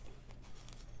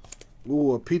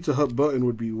 Ooh, a Pizza Hut button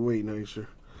would be way nicer.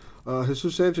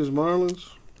 Jesus Sanchez,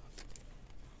 Marlins.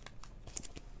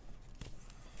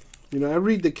 You know, I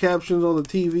read the captions on the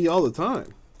TV all the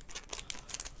time.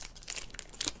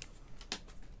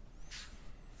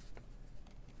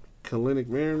 Kalenic,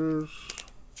 Mariners.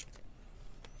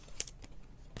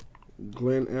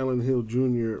 Glenn Allen Hill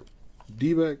Jr.,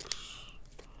 D-backs.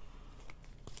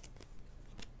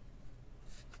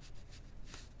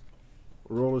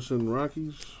 Rollerson,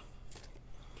 Rockies.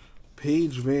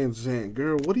 Paige Van Zandt.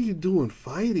 Girl, what are you doing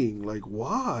fighting? Like,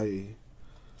 why?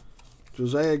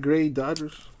 Josiah Gray,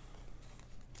 Dodgers.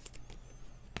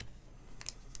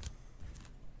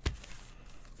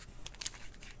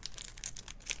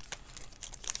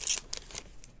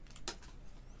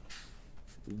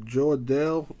 Joe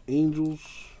Adele, Angels.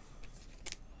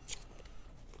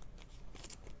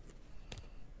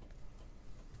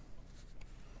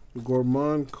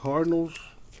 Gourmand, Cardinals.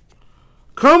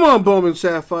 Come on, Bowman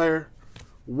Sapphire.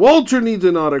 Walter needs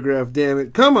an autograph, damn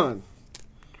it. Come on.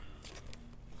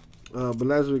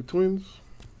 Belazovic, Twins.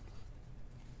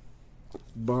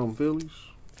 Bomb, Phillies.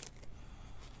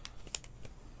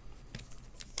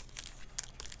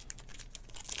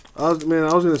 I was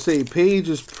going to say, Paige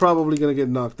is probably going to get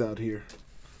knocked out here.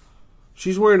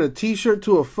 She's wearing a t-shirt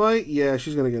to a fight. Yeah,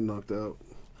 she's going to get knocked out.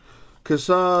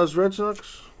 Casas, Red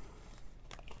Sox.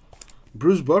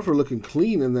 Bruce Buffer looking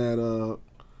clean in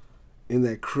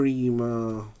that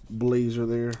cream blazer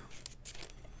there.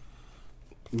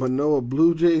 Manoa,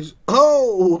 Blue Jays.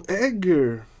 Oh,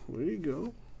 Edgar. There you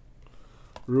go.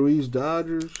 Ruiz,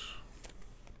 Dodgers.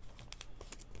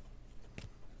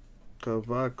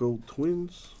 Cavaco,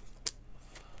 Twins.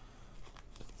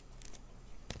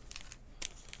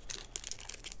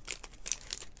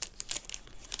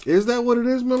 Is that what it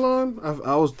is, Milan?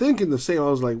 I was thinking the same.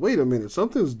 I was like, wait a minute,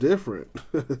 something's different.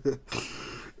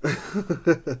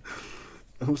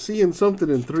 I'm seeing something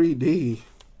in 3D.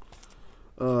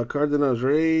 Cardinals,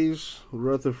 Rays,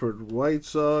 Rutherford, White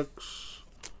Sox.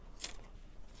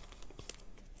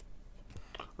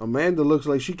 Amanda looks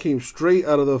like she came straight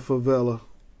out of the favela.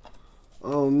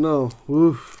 Oh no,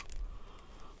 oof.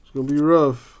 It's gonna be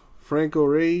rough. Franco,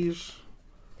 Rays.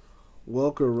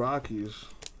 Welker, Rockies.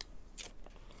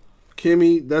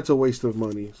 Kimmy, that's a waste of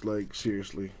money. It's like,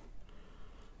 seriously.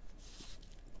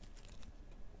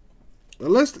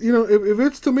 Unless, you know, if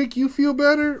it's to make you feel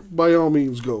better, by all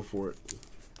means, go for it.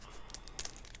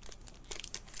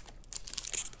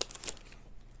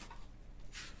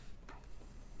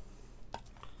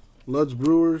 Lutz,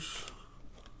 Brewers.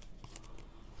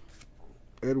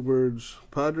 Edwards,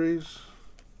 Padres.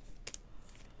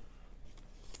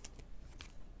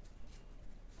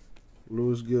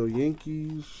 Louis Gill,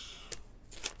 Yankees.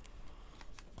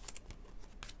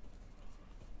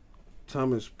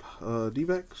 Thomas,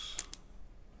 D-backs.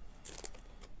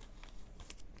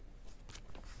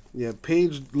 Yeah,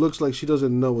 Paige looks like she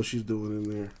doesn't know what she's doing in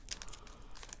there.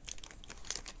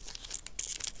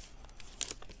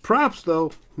 Props,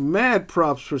 though. Mad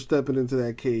props for stepping into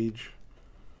that cage.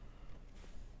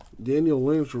 Daniel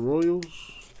Lynch,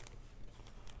 Royals.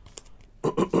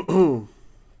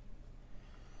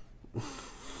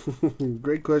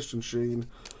 Great question, Shane.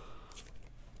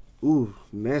 Ooh,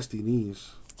 nasty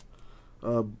knees.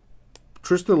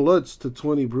 Tristan Lutz to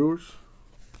 20 Brewers.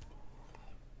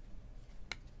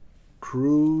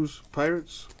 Cruz,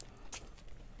 Pirates.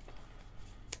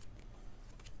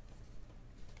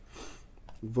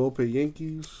 Volpe,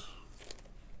 Yankees.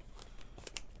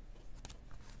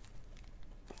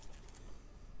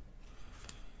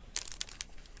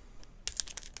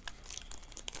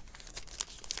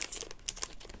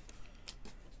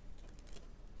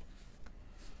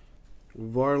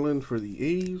 Varland for the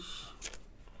A's.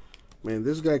 Man,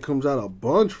 this guy comes out a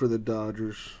bunch for the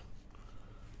Dodgers.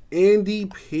 Andy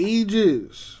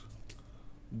Pages.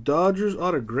 Dodgers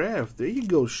autograph. There you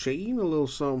go, Shane. A little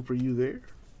something for you there.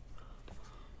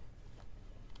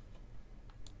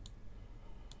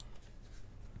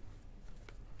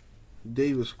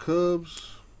 Davis,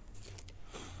 Cubs.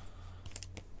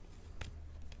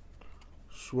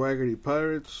 Swaggerty,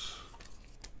 Pirates.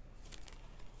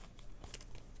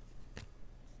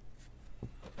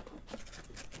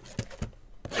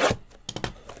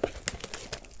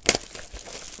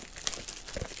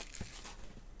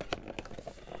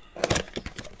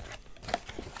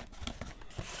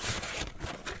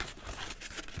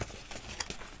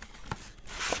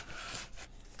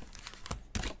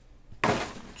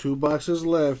 2 boxes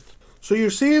left. So you're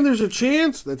saying there's a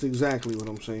chance? That's exactly what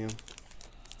I'm saying.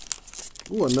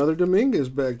 Ooh, another Dominguez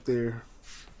back there.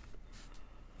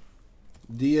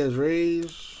 Diaz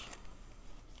Rays.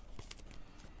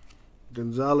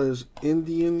 Gonzalez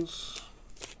Indians.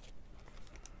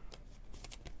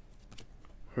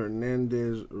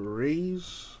 Hernandez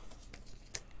Rays.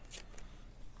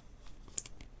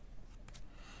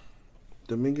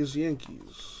 Dominguez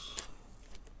Yankees.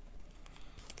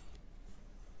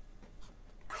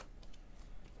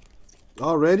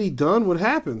 Already done? What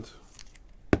happened?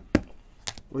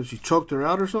 What, she choked her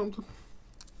out or something?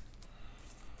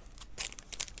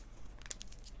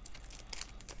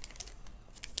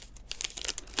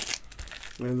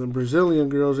 Man, the Brazilian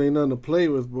girls ain't nothing to play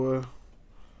with, boy.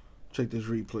 Check this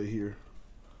replay here.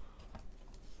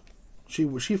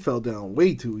 She fell down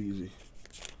way too easy.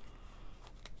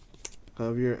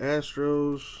 Javier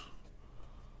Astros.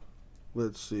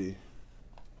 Let's see.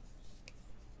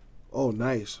 Oh,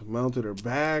 nice. Mounted her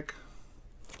back.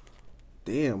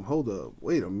 Damn, hold up.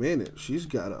 Wait a minute. She's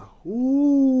got a...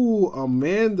 Ooh,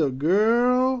 Amanda,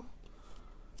 girl.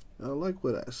 I like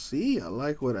what I see. I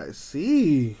like what I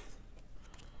see.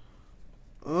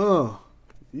 Oh,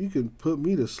 you can put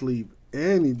me to sleep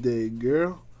any day,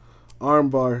 girl.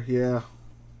 Armbar, yeah.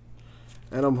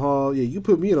 Adam Hall, yeah, you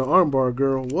put me in an armbar,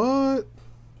 girl. What?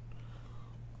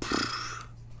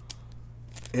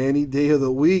 Any day of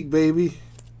the week, baby.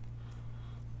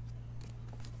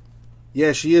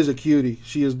 Yeah, she is a cutie.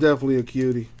 She is definitely a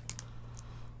cutie.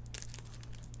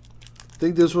 I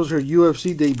think this was her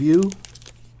UFC debut.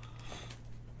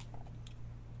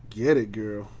 Get it,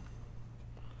 girl.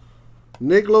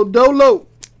 Nick Lodolo.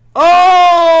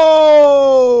 Oh!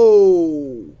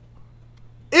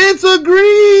 It's a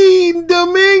green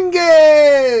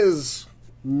Dominguez.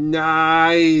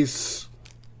 Nice.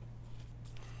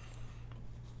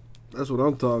 That's what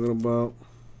I'm talking about.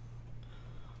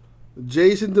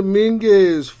 Jason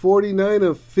Dominguez,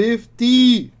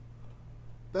 49/50.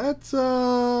 That's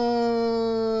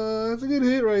a good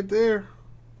hit right there.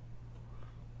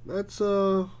 That's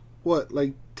what,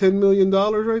 like $10 million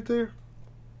right there?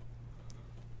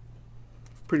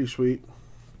 Pretty sweet.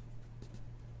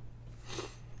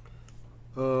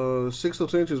 6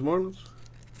 Sanchez Marlins.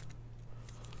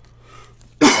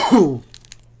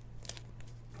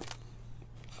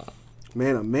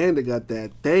 Man, Amanda got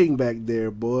that thing back there,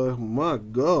 boy. My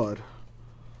God.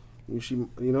 She, you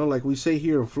know, like we say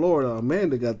here in Florida,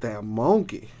 Amanda got that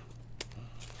monkey.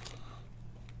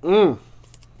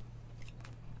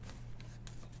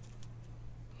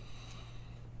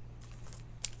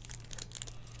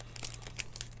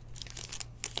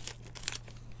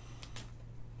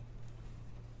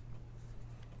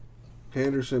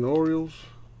 Henderson Orioles.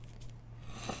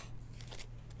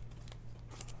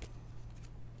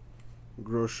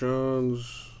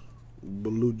 Groshans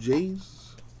Blue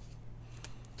Jays.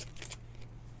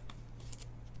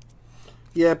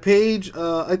 Yeah, Paige,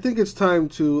 I think it's time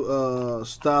to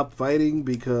stop fighting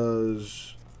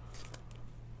because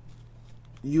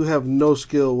you have no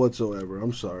skill whatsoever.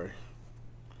 I'm sorry.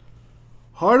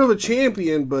 Heart of a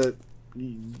champion, but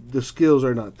the skills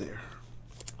are not there.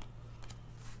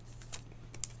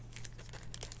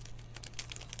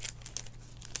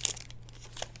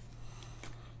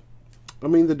 I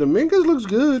mean, the Dominguez looks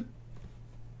good.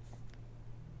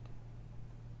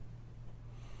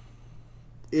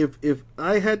 If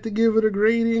I had to give it a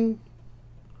grading,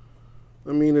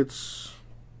 I mean, it's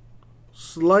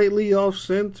slightly off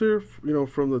center, you know,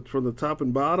 from the top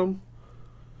and bottom.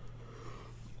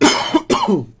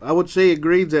 I would say it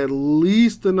grades at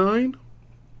least a 9.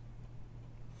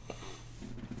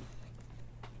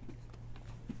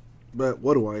 But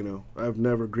what do I know? I've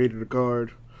never graded a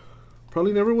card.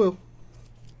 Probably never will.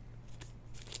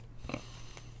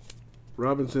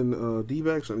 Robinson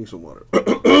D-backs. I need some water.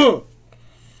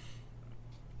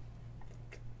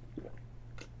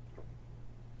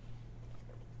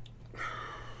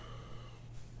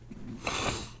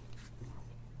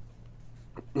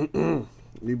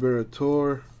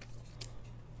 Liberator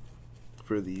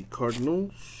for the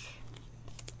Cardinals.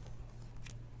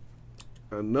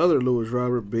 Another Lewis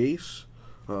Robert base.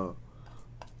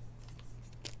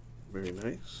 Very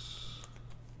nice.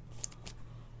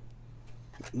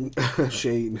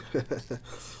 Shane.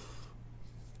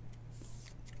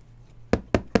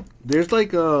 There's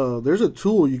like there's a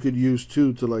tool you could use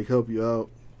too to like help you out.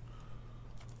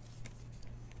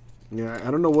 Yeah,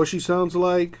 I don't know what she sounds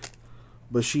like,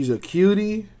 but she's a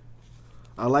cutie.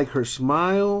 I like her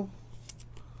smile.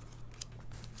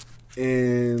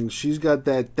 And she's got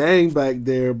that thing back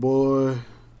there, boy.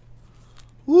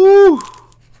 Woo!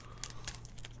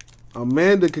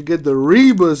 Amanda could get the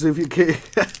Rebus if you can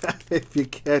if you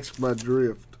catch my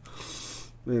drift.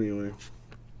 Anyway.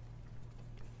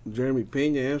 Jeremy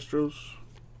Pena, Astros.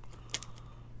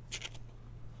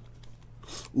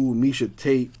 Ooh, Misha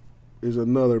Tate is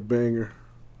another banger.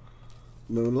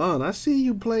 Milan, I see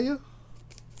you, player.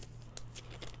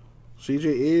 CJ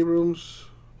Abrams,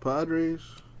 Padres.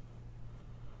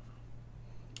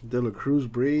 De La Cruz,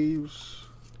 Braves.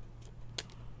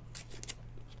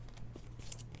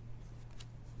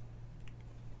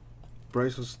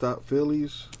 Bryson Stott,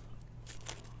 Phillies.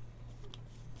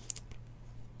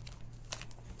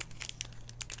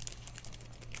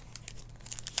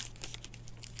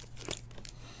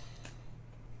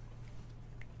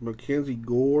 Mackenzie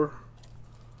Gore,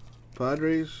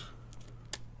 Padres.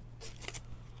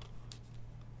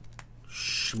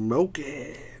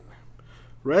 Smoking.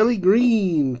 Riley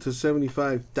Green to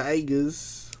 75,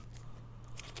 Tigers.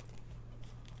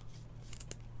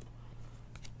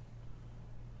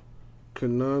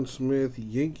 Kenan Smith,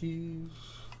 Yankees.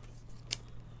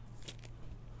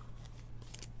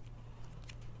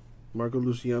 Marco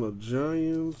Luciano,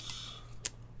 Giants.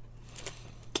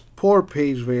 Poor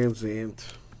Paige Van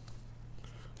Zandt.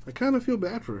 I kind of feel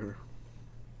bad for her.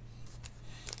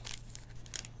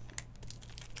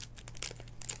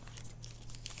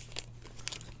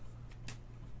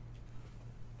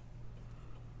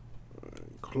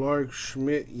 Clark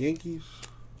Schmidt, Yankees.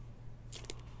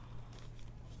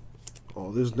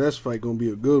 Oh, this next fight gonna be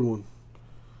a good one.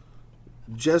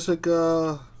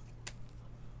 Jessica,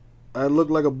 I look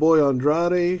like a boy,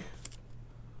 Andrade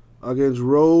against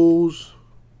Rose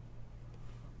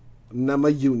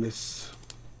Namajunas.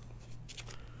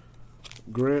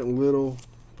 Grant Little,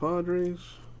 Padres.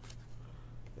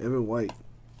 Evan White.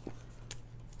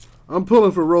 I'm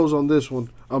pulling for Rose on this one.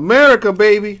 America,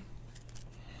 baby.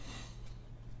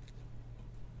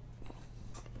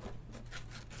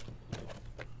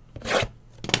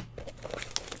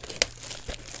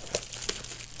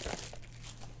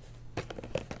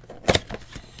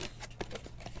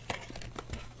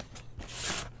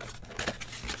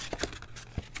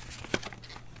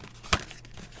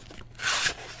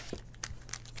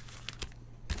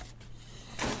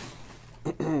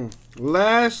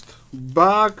 Last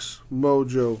box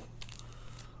mojo.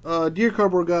 Dear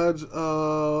Cardboard Gods,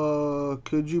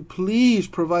 could you please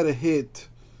provide a hit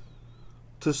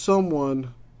to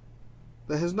someone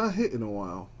that has not hit in a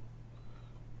while?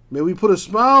 May we put a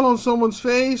smile on someone's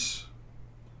face?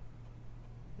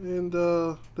 And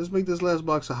let's make this last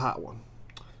box a hot one.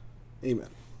 Amen.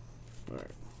 All right.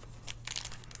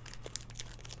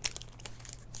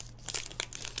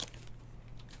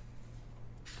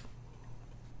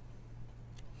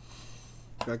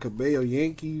 Got Cabello,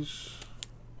 Yankees.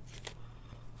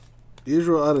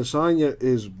 Israel Adesanya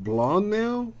is blonde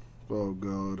now? Oh,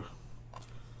 God.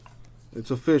 It's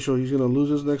official. He's going to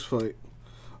lose his next fight.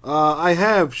 I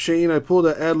have, Shane, I pulled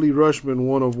an Adley Rushman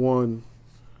 1 of 1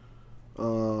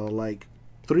 like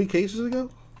 3 cases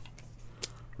ago.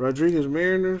 Rodriguez,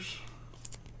 Mariners.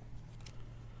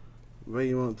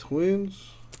 Vaillant,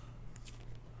 Twins.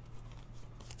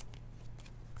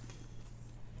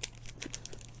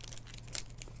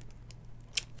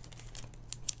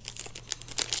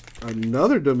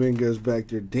 Another Dominguez back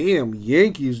there. Damn,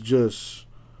 Yankees just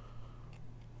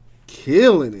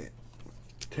killing it.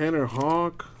 Tanner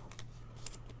Hawk,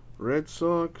 Red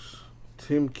Sox,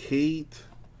 Tim Cate,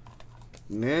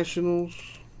 Nationals.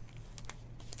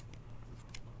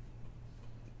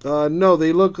 No,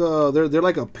 they look they're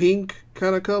like a pink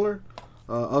kind of color.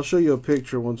 I'll show you a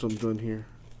picture once I'm done here.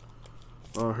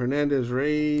 Hernandez,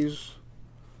 Rays,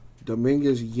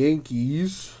 Dominguez,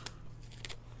 Yankees.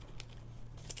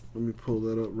 Let me pull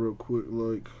that up real quick,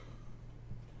 like.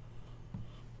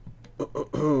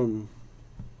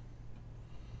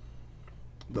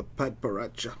 The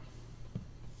Patparacha.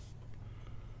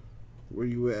 Where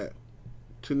you at?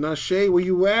 Tinashe, where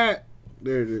you at?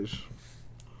 There it is.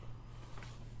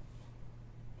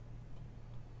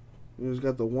 It's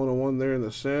got the 101 there in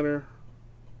the center.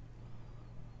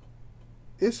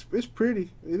 It's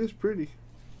pretty. It is pretty.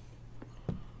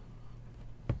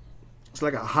 It's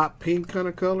like a hot pink kind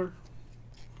of color.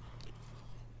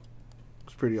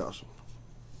 It's pretty awesome.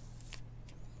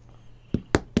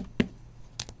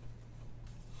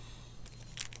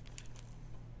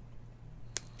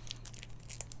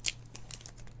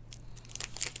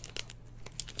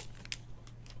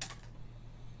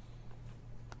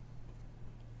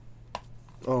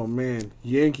 Oh man,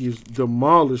 Yankees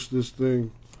demolished this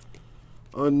thing.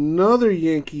 Another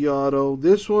Yankee auto.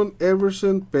 This one,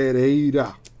 Everson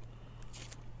Pereira.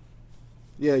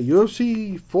 Yeah,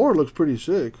 UFC 4 looks pretty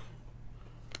sick.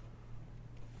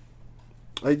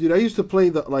 I used to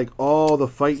play all the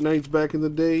fight nights back in the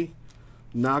day.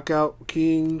 Knockout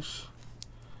Kings.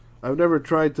 I've never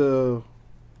tried to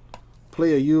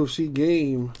play a UFC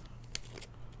game,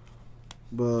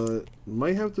 but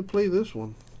might have to play this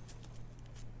one.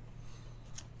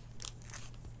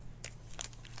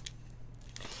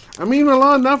 I mean,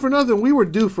 Milan, not for nothing, we were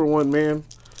due for one, man.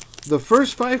 The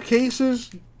first 5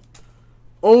 cases,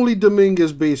 only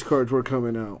Dominguez base cards were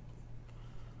coming out.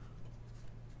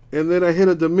 And then I hit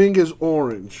a Dominguez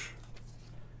orange.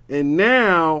 And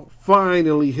now,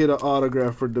 finally hit an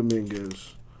autograph for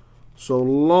Dominguez. So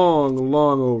long,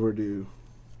 long overdue.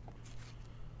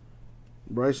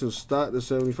 Bryson Stott to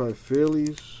 75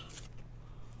 Phillies.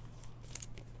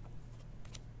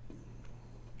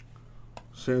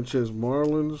 Sanchez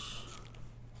Marlins.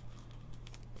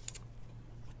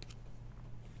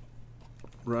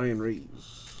 Ryan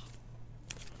Reeves.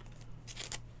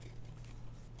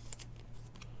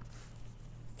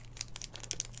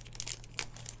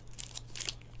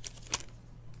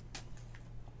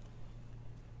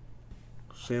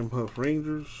 Sam Huff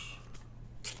Rangers.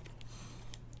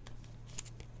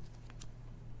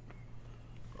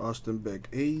 Austin Beck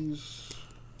A's.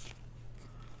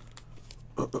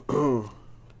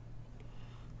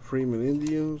 Freeman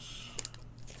Indians.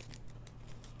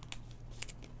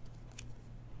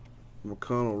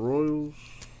 McConnell Royals.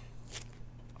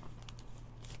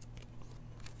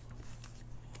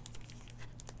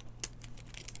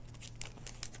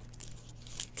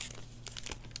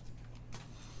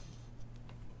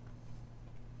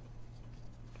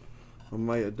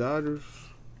 Amaya Dodgers.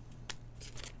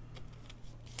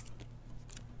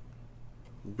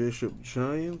 Bishop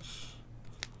Giants.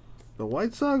 The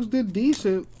White Sox did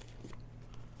decent.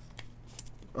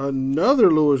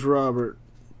 Another Lewis Robert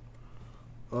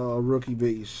rookie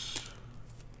base.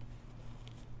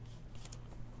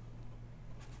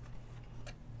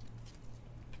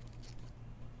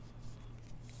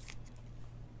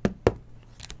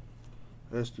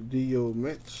 Estudillo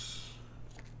Mets.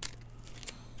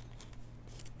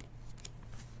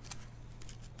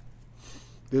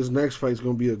 This next fight's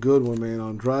gonna be a good one, man.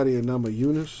 Andrade and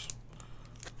Namajunas.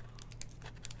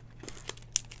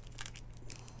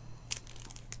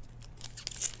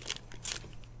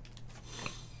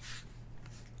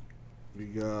 We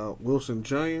got Wilson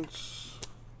Giants.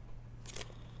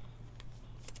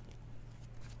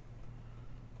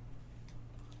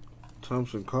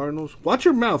 Thompson Cardinals. Watch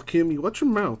your mouth, Kimmy. Watch your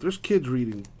mouth. There's kids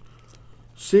reading.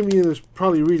 Simeon is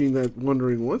probably reading that,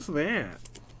 wondering, what's that?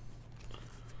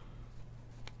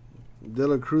 De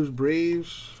La Cruz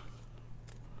Braves.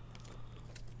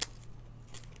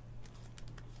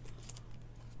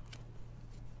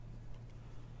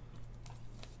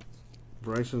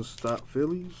 Bryson Stott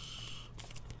Phillies.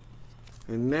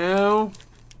 And now,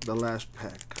 the last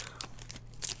pack.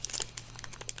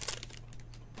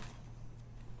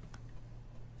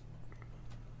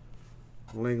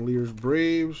 Langoliers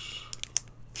Braves.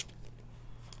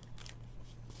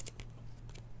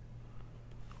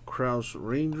 Krause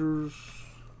Rangers.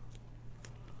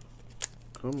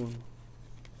 Come on.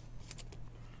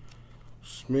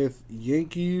 Smith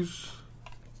Yankees.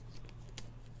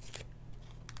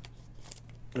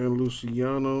 And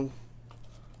Luciano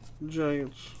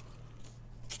Giants.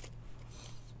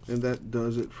 And that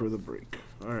does it for the break.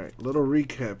 Alright, little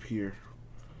recap here.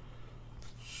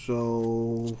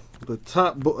 So, the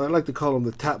top, I like to call them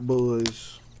the top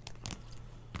boys.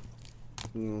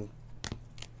 The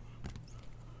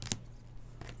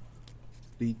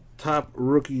top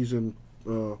rookies and,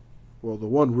 well, the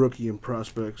one rookie in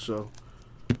prospects. So,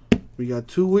 we got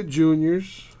 2 Witt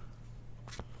Juniors,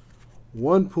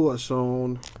 1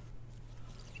 Poisson,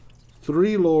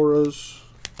 3 Lauras,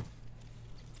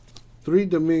 3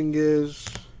 Dominguez,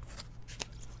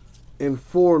 and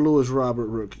 4 Lewis Robert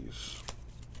rookies.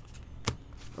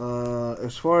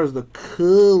 As far as the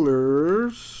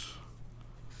colors,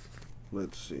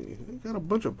 let's see. We got a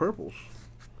bunch of purples.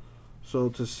 So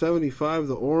to 75,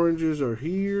 the oranges are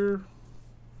here.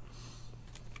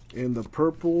 And the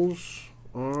purples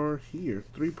are here.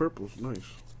 3 purples.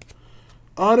 Nice.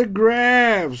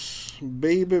 Autographs.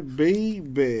 Baby,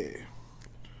 baby.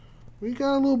 We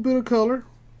got a little bit of color.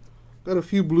 Got a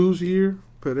few blues here.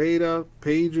 Pereira,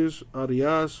 Pages,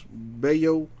 Arias,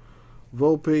 Bello,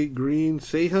 Volpe, Green,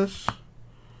 Sejas.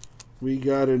 We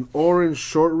got an orange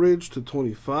Shortridge to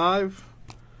 25.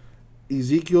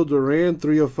 Ezekiel Duran,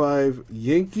 3 of 5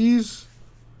 Yankees.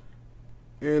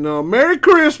 And Merry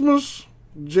Christmas,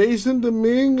 Jason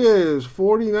Dominguez,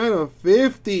 49 of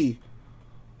 50.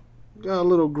 Got a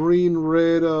little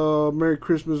green-red Merry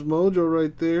Christmas mojo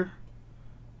right there.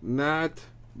 Not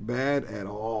bad at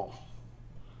all.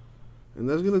 And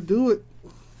that's going to do it.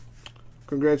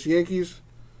 Congrats, Yankees.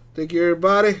 Thank you,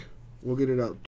 everybody. We'll get it out.